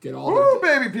just get all. Oh,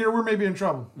 baby, Peter, we're maybe in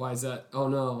trouble. Why is that? Oh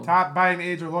no. Top Biden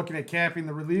aides are looking at capping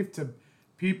the relief to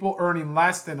people earning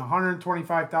less than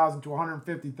 $125,000 to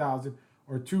 $150,000,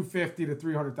 or $250,000 to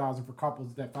 $300,000 for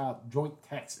couples that file joint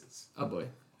taxes. Oh boy.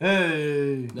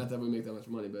 Hey, Not that we make that much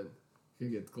money, but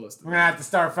could get close to. we're gonna have to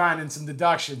start finding some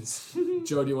deductions.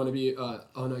 Joe, do you want to be? Oh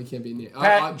no, you can't be in the.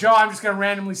 Pat, Joe, I'm just gonna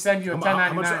randomly send you a How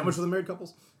much $10.99. are the married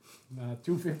couples?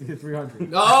 $250 to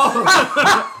 $300. Oh.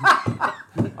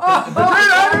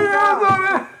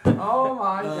 Oh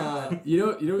my god. You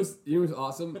know what's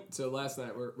awesome? So last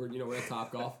night we're at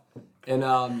Topgolf, and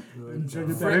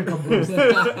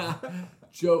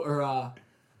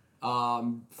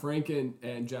Frank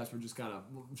and Jess were just kind of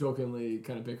jokingly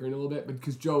kind of bickering a little bit, but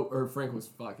because Frank was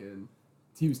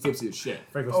he was tipsy as shit.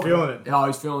 Frank was feeling it. Oh,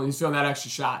 he's feeling that extra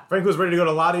shot. Frank was ready to go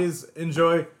to Lottie's,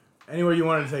 enjoy anywhere you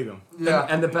wanted to take him. Yeah.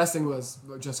 And the best thing was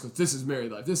Jess goes, "This is married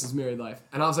life. This is married life."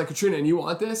 And I was like, "Katrina, and you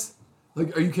want this?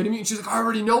 Like, are you kidding me?" And she's like, "I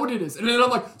already know what it is." And then I'm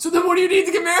like, "So then what do you need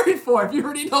to get married for? If you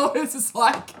already know what it's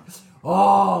like."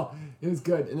 Oh, it was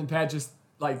good. And then Pat just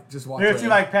walked You're away. see,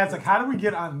 like Pat's like, how do we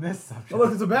get on this subject? Oh, look,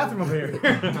 there's a bathroom over here.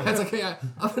 Pat's like, "Hey, I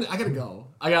gotta go.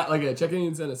 I got like a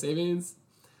check-ins and a savings."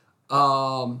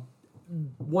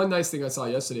 One nice thing I saw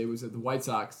yesterday was at the White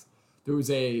Sox, there was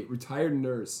a retired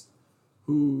nurse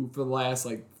who, for the last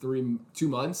 2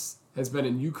 months, has been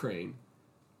in Ukraine,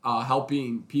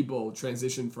 helping people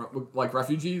transition from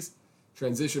refugees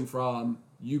transition from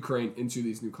Ukraine into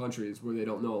these new countries where they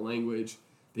don't know a language,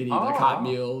 they need hot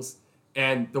meals,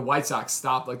 and the White Sox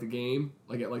stopped the game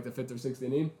at the 5th or 6th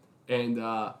inning, and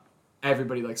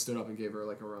everybody stood up and gave her a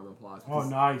round of applause. Oh,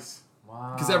 nice.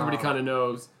 Wow. Because everybody kind of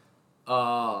knows.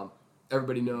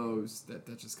 Everybody knows that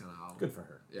that's just kind of how. Good for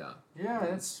her. Yeah. Yeah,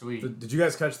 that's sweet. Did you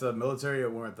guys catch the military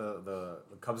when we were at the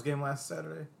Cubs game last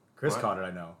Saturday? Chris What? caught it,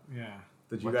 I know. Yeah.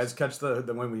 Did you guys catch the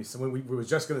when we was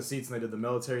just going to seats and they did the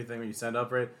military thing when you stand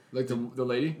up, right? Like the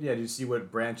lady? Yeah, did you see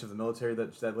what branch of the military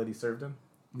that lady served in?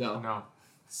 No. No.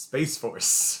 Space Force.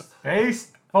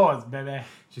 Space Force, baby.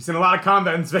 She's seen a lot of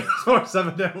combat in Space Force,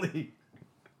 evidently.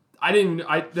 I didn't.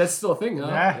 That's still a thing, huh?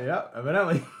 Yeah. Yeah,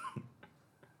 evidently.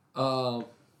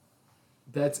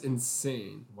 That's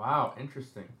insane. Wow,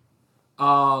 interesting.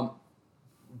 Um,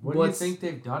 What do you think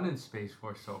they've done in Space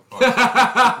Force so far?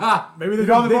 Maybe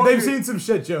know the movie- they've seen some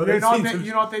shit, Joe. You They've know, seen some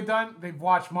you know what they've done? They've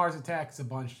watched Mars Attacks a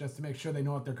bunch just to make sure they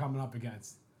know what they're coming up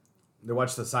against. They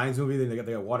watched the Science movie. Then they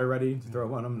got water ready to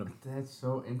throw on them. That's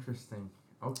so interesting.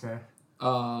 Okay.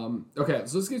 Okay,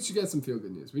 so let's get you guys some feel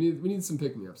good news. We need some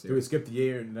pick me ups Did here. we skip the yay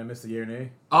or did I miss the yay or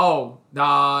nay? Oh,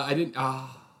 I didn't.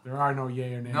 There are no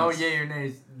yay or nays. No yay or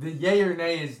nays. The yay or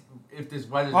nay is if this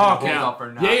weather's Oh, gonna okay. hold up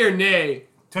or not. Yay or nay?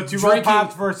 Tootsie Roll Drinking-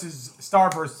 Pops versus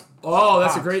Starburst. Oh,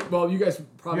 that's a Pops. great. Well, you guys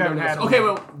probably You don't haven't know. had Okay,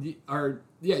 them.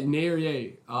 well, nay or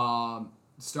yay?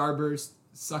 Starburst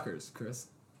suckers, Chris.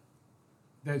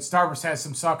 The Starburst has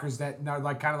some suckers that are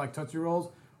like kind of like Tootsie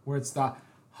Rolls, where it's the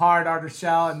hard outer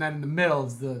shell, and then in the middle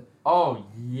is the. Oh,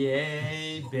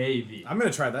 yay, baby. I'm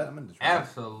gonna try that.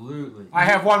 Absolutely. I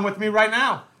have one with me right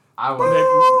now. I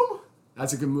would.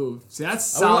 That's a good move. See,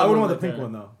 that's I solid. wouldn't want the right pink there.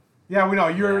 one though. Yeah, we know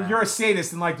you're Yeah. a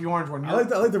sadist and like the orange one. I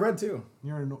like the red too.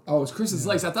 You're an, Oh, it's Chris's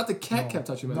legs. I thought the cat kept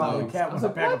touching my no, the legs. cat I was was a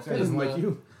like, back what? upstairs. Doesn't Yeah. like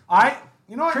you.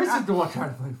 you know what? Chris I, is the one trying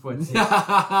to play footsie.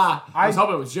 I was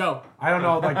hoping it was Joe. I don't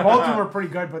know. Like both of them are pretty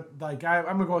good, but like I'm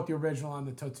gonna go with the original on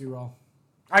the Tootsie Roll.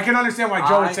 I can understand why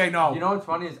Joe would say no. You know what's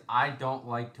funny is I don't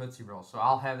like Tootsie Rolls, so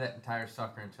I'll have that entire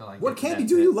sucker until I get What to candy that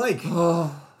do bit. you like?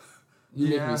 You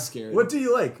make Yeah. me scared. What do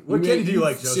you like? What candy do you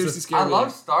like, Joseph? Seriously scared I me. love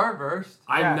Starburst.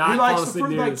 I'm Yeah, not he likes falling the asleep fruit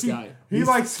near like this he- guy. he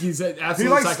likes- He's an he absolute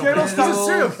likes psychopath. Skittles. He's a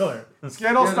serial killer. Skittles,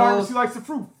 Skittles. Starburst. He likes the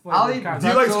fruit. I'll flavor eat kind Do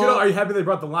you of. like Pretzel. Skittles? Are you happy they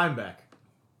brought the lime back?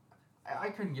 I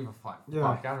couldn't give a fuck. Yeah.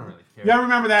 Fuck, I don't really care. Yeah, I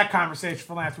remember that conversation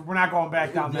from last week. We're not going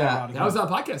back down that Yeah. route again. That was on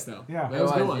a podcast though. Yeah. that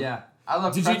was a good one. Yeah. I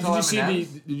love Did pretzel you see M&Ms.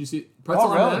 did you see pretzel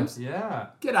Oh, really? M&Ms? Yeah.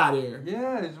 Get out of here.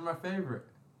 Yeah, these are my favorite.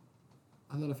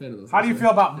 I'm not a fan of those. How do you actually.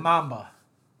 feel about Mamba?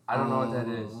 I don't know what that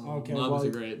is. Okay, Mambas well, are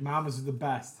great. Mambas are the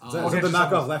best. Is that We'll get the you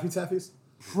some- knockoff Laffy Taffies?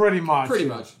 Pretty much. Pretty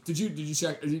much. Did you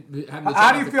check? Have you How checked do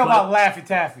out you the feel clip? about Laffy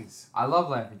Taffies? I love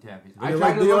Laffy Taffies.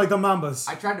 Do you like the Mambas?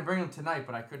 I tried to bring them tonight,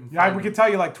 but I couldn't. Yeah, find we them. can tell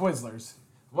you like Twizzlers.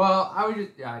 Well, I would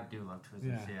just. Yeah, I do love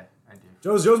Twizzlers. Yeah. Yeah, I do.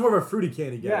 Joe's more of a fruity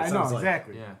candy guy. Yeah, it I know sounds like.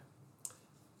 exactly. Yeah.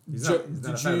 He's not a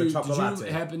fan of the Did chocolate you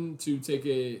latte. happen to take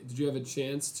a? Did you have a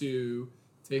chance to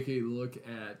take a look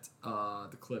at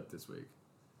the clip this week?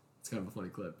 It's kind of a funny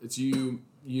clip. It's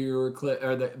your clip,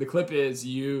 or the clip is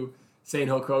you saying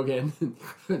Hulk Hogan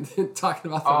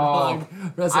talking about the wrong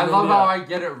WrestleMania. I love how I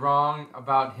get it wrong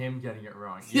about him getting it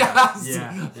wrong. Yeah. Yes,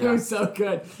 Yeah. it was so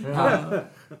good.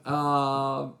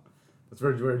 That's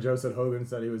where Joe said Hogan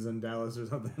said he was in Dallas or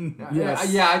something.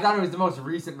 Yes. Yeah, I thought it was the most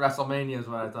recent WrestleMania is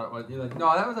what I thought it was. You're like,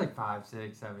 no, that was like 5,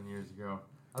 6, 7 years ago.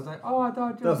 I was like, oh, I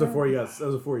thought That was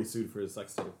before he sued for his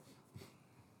sex tape.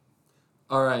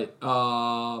 All right.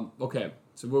 Okay.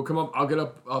 So we'll come up. I'll get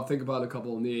up. I'll think about a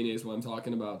couple of nays while I'm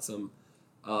talking about some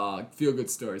feel good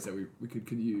stories that we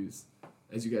could use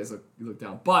as you guys look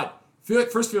down. But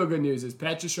first feel good news is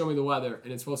Pat just showed me the weather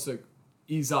and it's supposed to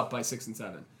ease up by 6 and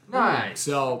 7. Nice.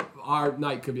 So our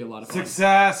night could be a lot of fun.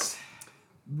 Success.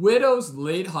 Widow's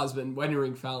late husband wedding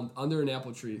ring found under an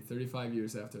apple tree 35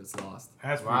 years after it's lost.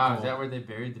 That's pretty Wow, cool. is that where they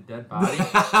buried the dead body? You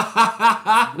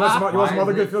want some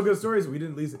other is good it- feel good stories? We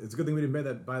didn't. It's a good thing we didn't make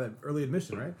that by that early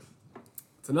admission, right?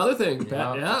 It's another thing,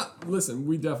 Pat. Yeah. Yeah. Listen,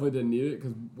 we definitely didn't need it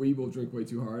because we will drink way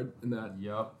too hard, and that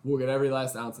Yup. we'll get every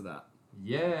last ounce of that.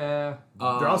 Yeah.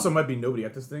 There also might be nobody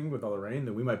at this thing with all the rain,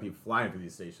 and we might be flying through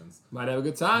these stations. Might have a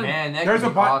good time. Man, that There's could a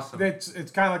be bunch. awesome.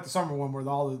 It's kind of like the summer one where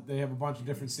they have a bunch of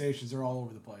different stations. They're all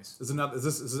over the place. Is not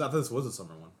this was a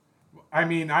summer one? I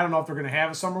mean, I don't know if they're gonna have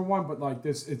a summer one, but like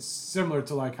this, it's similar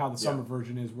to like how the summer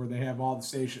version is, where they have all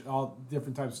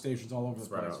different types of stations all over the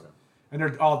Spread place, out. and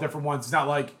they're all different ones. It's not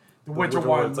like the winter Winter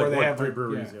one it's where like, they what, have 3 like,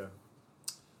 breweries. yeah.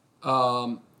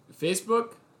 Yeah.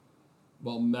 Facebook,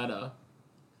 well, Meta,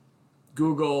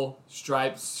 Google,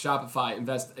 Stripe, Shopify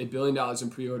invest $1 billion in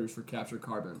pre-orders for Capture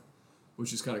Carbon,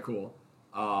 which is kind of cool.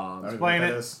 I don't even know Explain what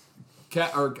that it.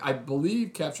 is. I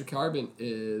believe Capture Carbon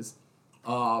is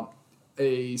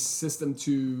a system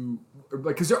to,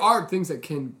 because there are things that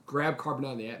can grab carbon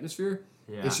out of the atmosphere.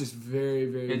 Yeah. It's just very,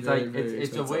 very, It's very, like very it's a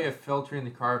expensive. way of filtering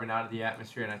the carbon out of the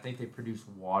atmosphere, and I think they produce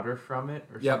water from it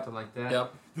or Yep. something like that.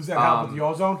 Yep. Does that help with the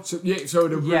ozone? So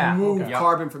to Yeah, remove okay.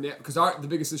 carbon from the because the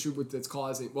biggest issue with that's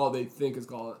causing they think is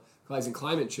causing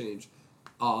climate change,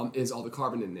 is all the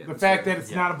carbon in the The atmosphere. fact that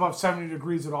it's Yeah. not above 70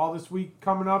 degrees at all this week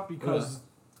coming up because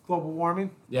global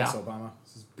warming. yeah. Thanks, Obama.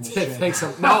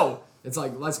 Thanks. No, it's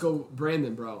like let's go,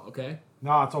 Brandon, bro. Okay.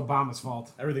 No, it's Obama's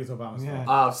fault. Everything's Obama's Yeah.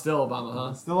 fault. Still Obama,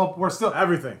 huh?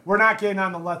 Everything. We're not getting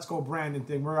on the Let's Go Brandon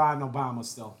thing. We're on Obama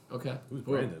still. Okay. Who's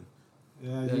Cool. Brandon?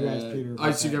 Yeah, you guys, Peter.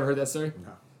 Oh, so you never heard that story?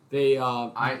 No. They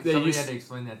Somebody used had to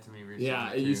explain that to me recently. yeah,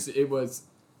 too. it was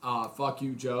fuck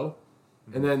you, Joe.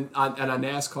 And then on a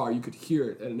NASCAR, you could hear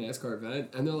it at a NASCAR event,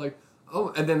 and they're like, oh,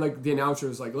 and then like the announcer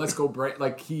was like, let's go,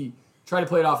 like he tried to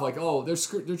play it off like, oh, they're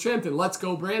chanting, let's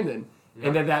go, Brandon,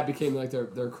 and then that became like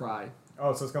their cry.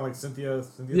 Oh, so it's kind of like Cynthia.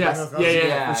 Yes. Daniels?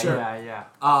 Yeah, for sure.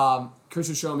 Yeah. Chris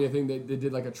was showing me. I think they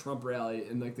did like a Trump rally,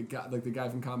 and like the guy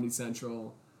from Comedy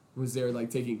Central was there like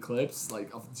taking clips,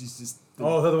 like of just.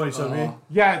 Oh, that's the one you showed me.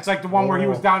 Yeah, it's like the one where he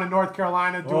was down in North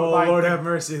Carolina doing Oh, like. Lord have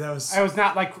mercy, that was. It was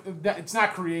not like it's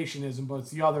not creationism, but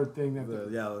it's the other thing that.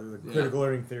 The critical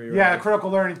learning theory. Yeah, right? the critical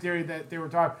learning theory that they were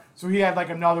talking. So he had like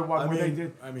another one where they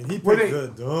did. I mean, he where picked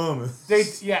the dumbest.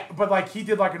 But like he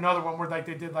did like another one where like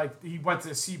they did like he went to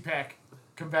the CPAC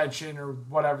convention or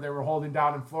whatever they were holding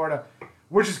down in Florida,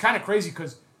 which is kind of crazy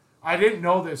because I didn't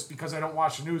know this because I don't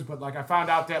watch the news, but like I found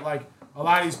out that like a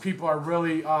lot of these people are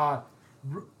really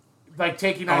like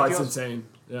taking ideals. It's insane.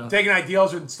 Yeah. Taking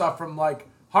ideals and stuff from like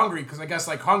Hungary because I guess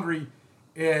like Hungary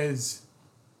is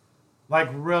like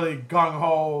really gung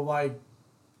ho like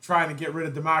trying to get rid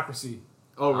of democracy.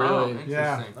 Oh really?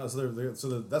 Yeah. Oh,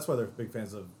 that's why they're big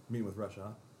fans of meeting with Russia, huh?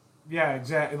 Yeah,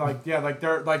 exactly. Like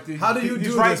they're like these. How do you these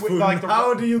do right, this, Putin? like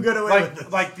How do you get away with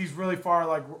this? like these really far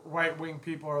like right wing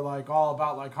people are like all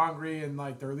about like Hungary and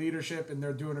like their leadership and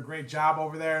they're doing a great job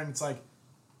over there and it's like.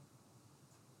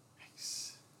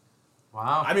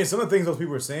 Wow. I mean, some of the things those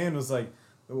people were saying was like,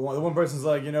 the one person's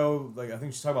like, you know, like I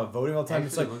think she's talking about voting all the time.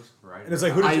 It's like, right. and it's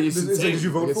like, who did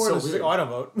you vote It's for? so And it's like, weird. oh, I don't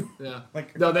vote. Yeah.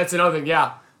 Like, No, that's another thing.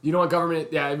 Yeah. You know what government?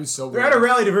 Yeah, it was so they're weird. at a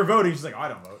rally to her voting. She's like, oh, I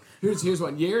don't vote. Here's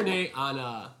one. Yay or nay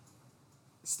on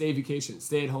stay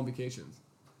at home vacations.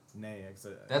 Nay,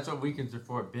 That's what weekends are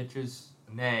for, bitches.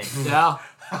 Nay. Yeah.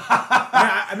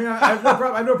 I mean, I have no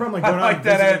problem. I have no problem like going out. like and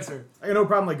that visiting. answer. I got no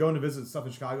problem like going to visit stuff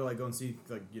in Chicago, like go and see,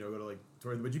 like go to like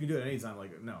tours. But you can do it anytime.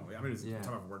 Like no, I mean, it's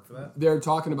time off work for that. They're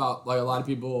talking about like a lot of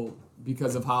people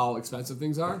because of how expensive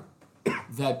things are,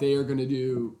 that they are going to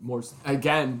do more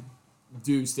again,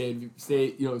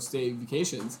 stay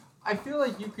vacations. I feel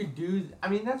like you could do. I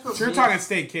mean, that's what. So you're talking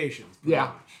staycations.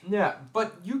 Yeah. Yeah,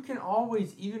 but you can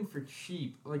always, even for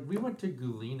cheap. Like we went to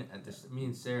Galena me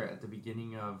and Sarah at the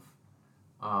beginning of.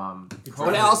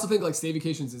 But I also think like stay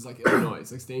vacations is like Illinois.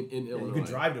 It's like staying in Illinois. You can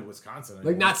drive to Wisconsin.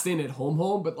 Like not staying at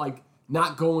home, but like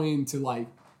not going to like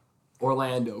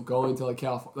Orlando, going to like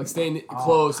California, like staying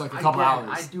close like a couple hours.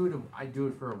 I do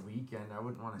it for a weekend. I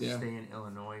wouldn't want to stay in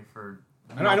Illinois for.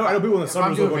 I know people in the If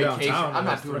suburbs I'm will go doing vacation, downtown. I'm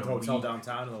not They'll doing rent a a hotel week.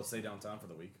 downtown and they'll stay downtown for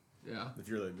the week. Yeah. If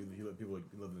you're like people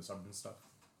who live in the suburbs and stuff.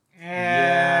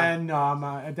 And no, I'm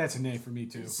not. That's a nay for me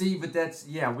too. See, but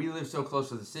we live so close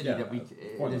to the city that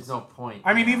there's no point.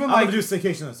 I mean, even I'm like gonna do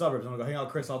staycation in the suburbs. I'm gonna go hang out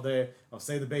with Chris all day. I'll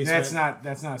stay in the basement.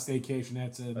 that's not a staycation.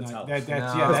 That's a That's night- house.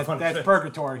 that's No. that's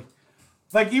purgatory.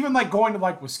 Like even like going to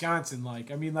like Wisconsin,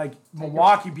 like I mean like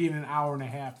Milwaukee being an hour and a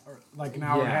half or like an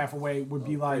hour and a Yeah. half away would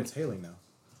be like It's hailing now.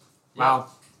 Wow.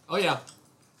 Oh yeah.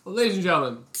 Well, ladies and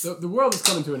gentlemen, the world is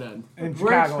coming to an end. in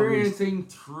We're Chicago. at least. experiencing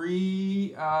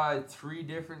three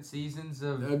different seasons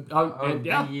of and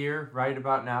yeah. the year right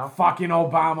about now. Fucking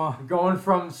Obama. Going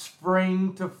from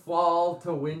spring to fall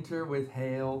to winter with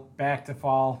hail. Back to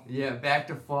fall. Yeah, back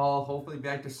to fall. Hopefully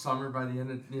back to summer by the end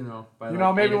of by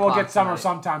Maybe we'll get summer tonight.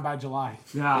 sometime by July.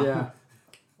 Yeah. Yeah.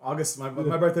 August, my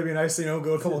birthday would be nice. Go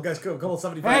a couple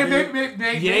 75.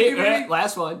 Hey, Yay,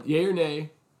 last one. Yay or nay?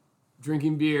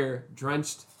 Drinking beer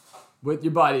drenched with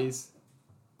your buddies,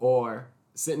 or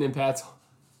sitting in Pat's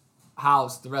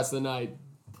house the rest of the night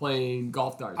playing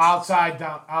golf darts. outside.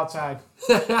 Outside.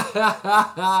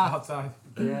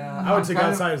 Yeah. I would take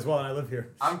outside as well, and I live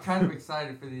here. I'm kind of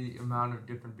excited for the amount of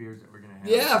different beers that we're gonna have.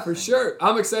 Yeah, for sure.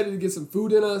 I'm excited to get some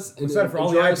food in us. I'm excited for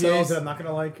all the enjoy IPAs ourselves. that I'm not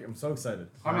gonna like. I'm so excited.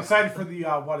 I'm excited for the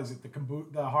what is it?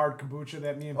 The hard kombucha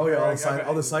that me and Oh yeah, Pierre-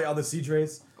 all the sea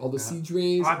drays. All the sea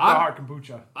drains. the hard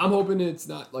kombucha. I'm hoping it's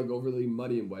not like overly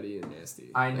muddy and wetty and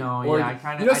nasty. I know. Or- Yeah, I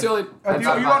kind of. You know, it's the only. You I know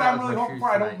thought what about I'm that really with my hoping for?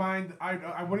 I don't shoes mind.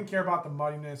 I wouldn't care about the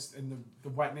muddiness and the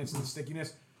wetness and the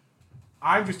stickiness.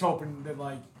 I'm just hoping that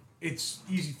like it's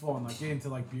easy flowing, like get into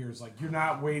like beers. Like you're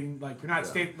not waiting, like you're not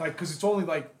staying, like because it's only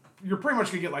like you're pretty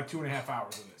much gonna get like 2.5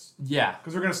 hours of this Yeah.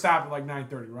 because they're gonna stop at like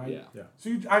 9:30, right? Yeah. Yeah.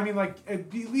 So I mean, like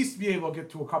at least be able to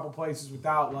get to a couple places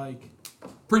without like.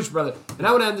 Preach, brother. And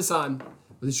I would end this on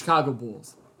with the Chicago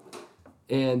Bulls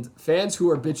and fans who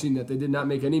are bitching that they did not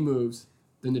make any moves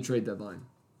during the trade deadline.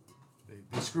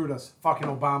 They screwed us. Fucking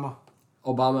Obama.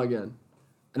 Obama again.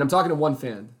 And I'm talking to one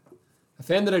fan, a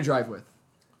fan that I drive with,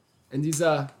 and he's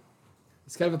kind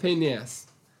of a pain in the ass,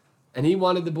 and he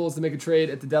wanted the Bulls to make a trade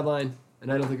at the deadline,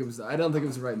 and I don't think it was the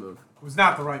right move. It was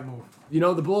not the right move. You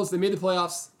know, the Bulls, they made the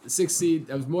playoffs, the 6th seed.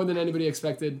 That was more than anybody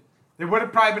expected. They would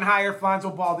have probably been higher if Lonzo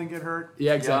Ball didn't get hurt.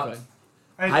 Yeah, exactly.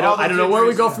 And I all don't those know where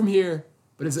we injuries, go yeah. from here,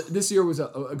 but this year was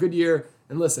a good year.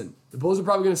 And listen, the Bulls are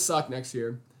probably going to suck next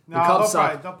year. The No, Cubs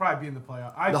suck. they'll probably be in the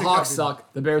playoff. The Hawks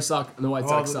suck. The Bears suck. And the White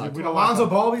Sox suck. We don't Alonzo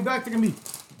want Ball will be back. They're gonna be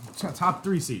top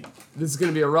 3 seed. This is going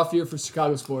to be a rough year for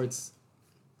Chicago sports.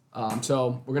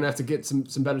 So we're going to have to get some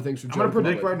better things from Joe. I'm going to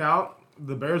predict right now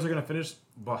the Bears are going to finish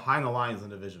behind the Lions in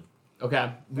the division.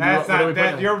 Okay. That's What are we not that.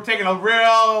 putting You're taking a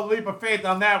real leap of faith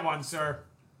on that one, sir.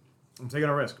 I'm taking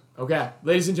a risk. Okay,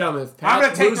 ladies and gentlemen, if Pat I'm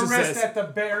going to take the loses risk this, that the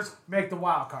Bears make the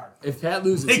wild card. if Pat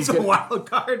loses, Take he's some gonna, wild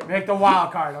card. Make the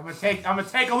wild card. I'm gonna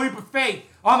take a leap of faith.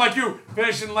 Unlike you,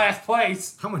 finishing last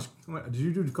place. How much? Did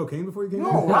you do cocaine before you came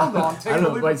No, here? well, no, I'm I taking don't a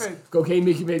know. leap Like, of faith. cocaine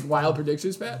make you make wild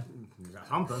predictions, Pat?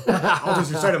 Something. I'll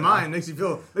just recite of mine. Makes you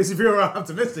feel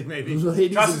optimistic, maybe.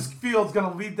 Justice Fields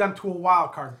gonna lead them to a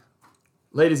wild card.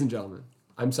 Ladies and gentlemen,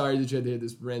 I'm sorry that you had to hear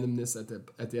this randomness at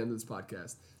the end of this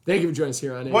podcast. Thank you for joining us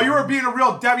here on Well, you were being a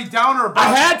real Debbie Downer about I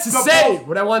had to the say Bulls,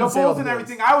 what I wanted the to say about Bulls the and Bears.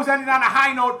 everything. I was ending on a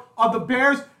high note of the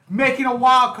Bears making a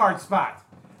wild card spot.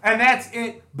 And that's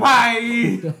it.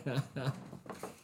 Bye.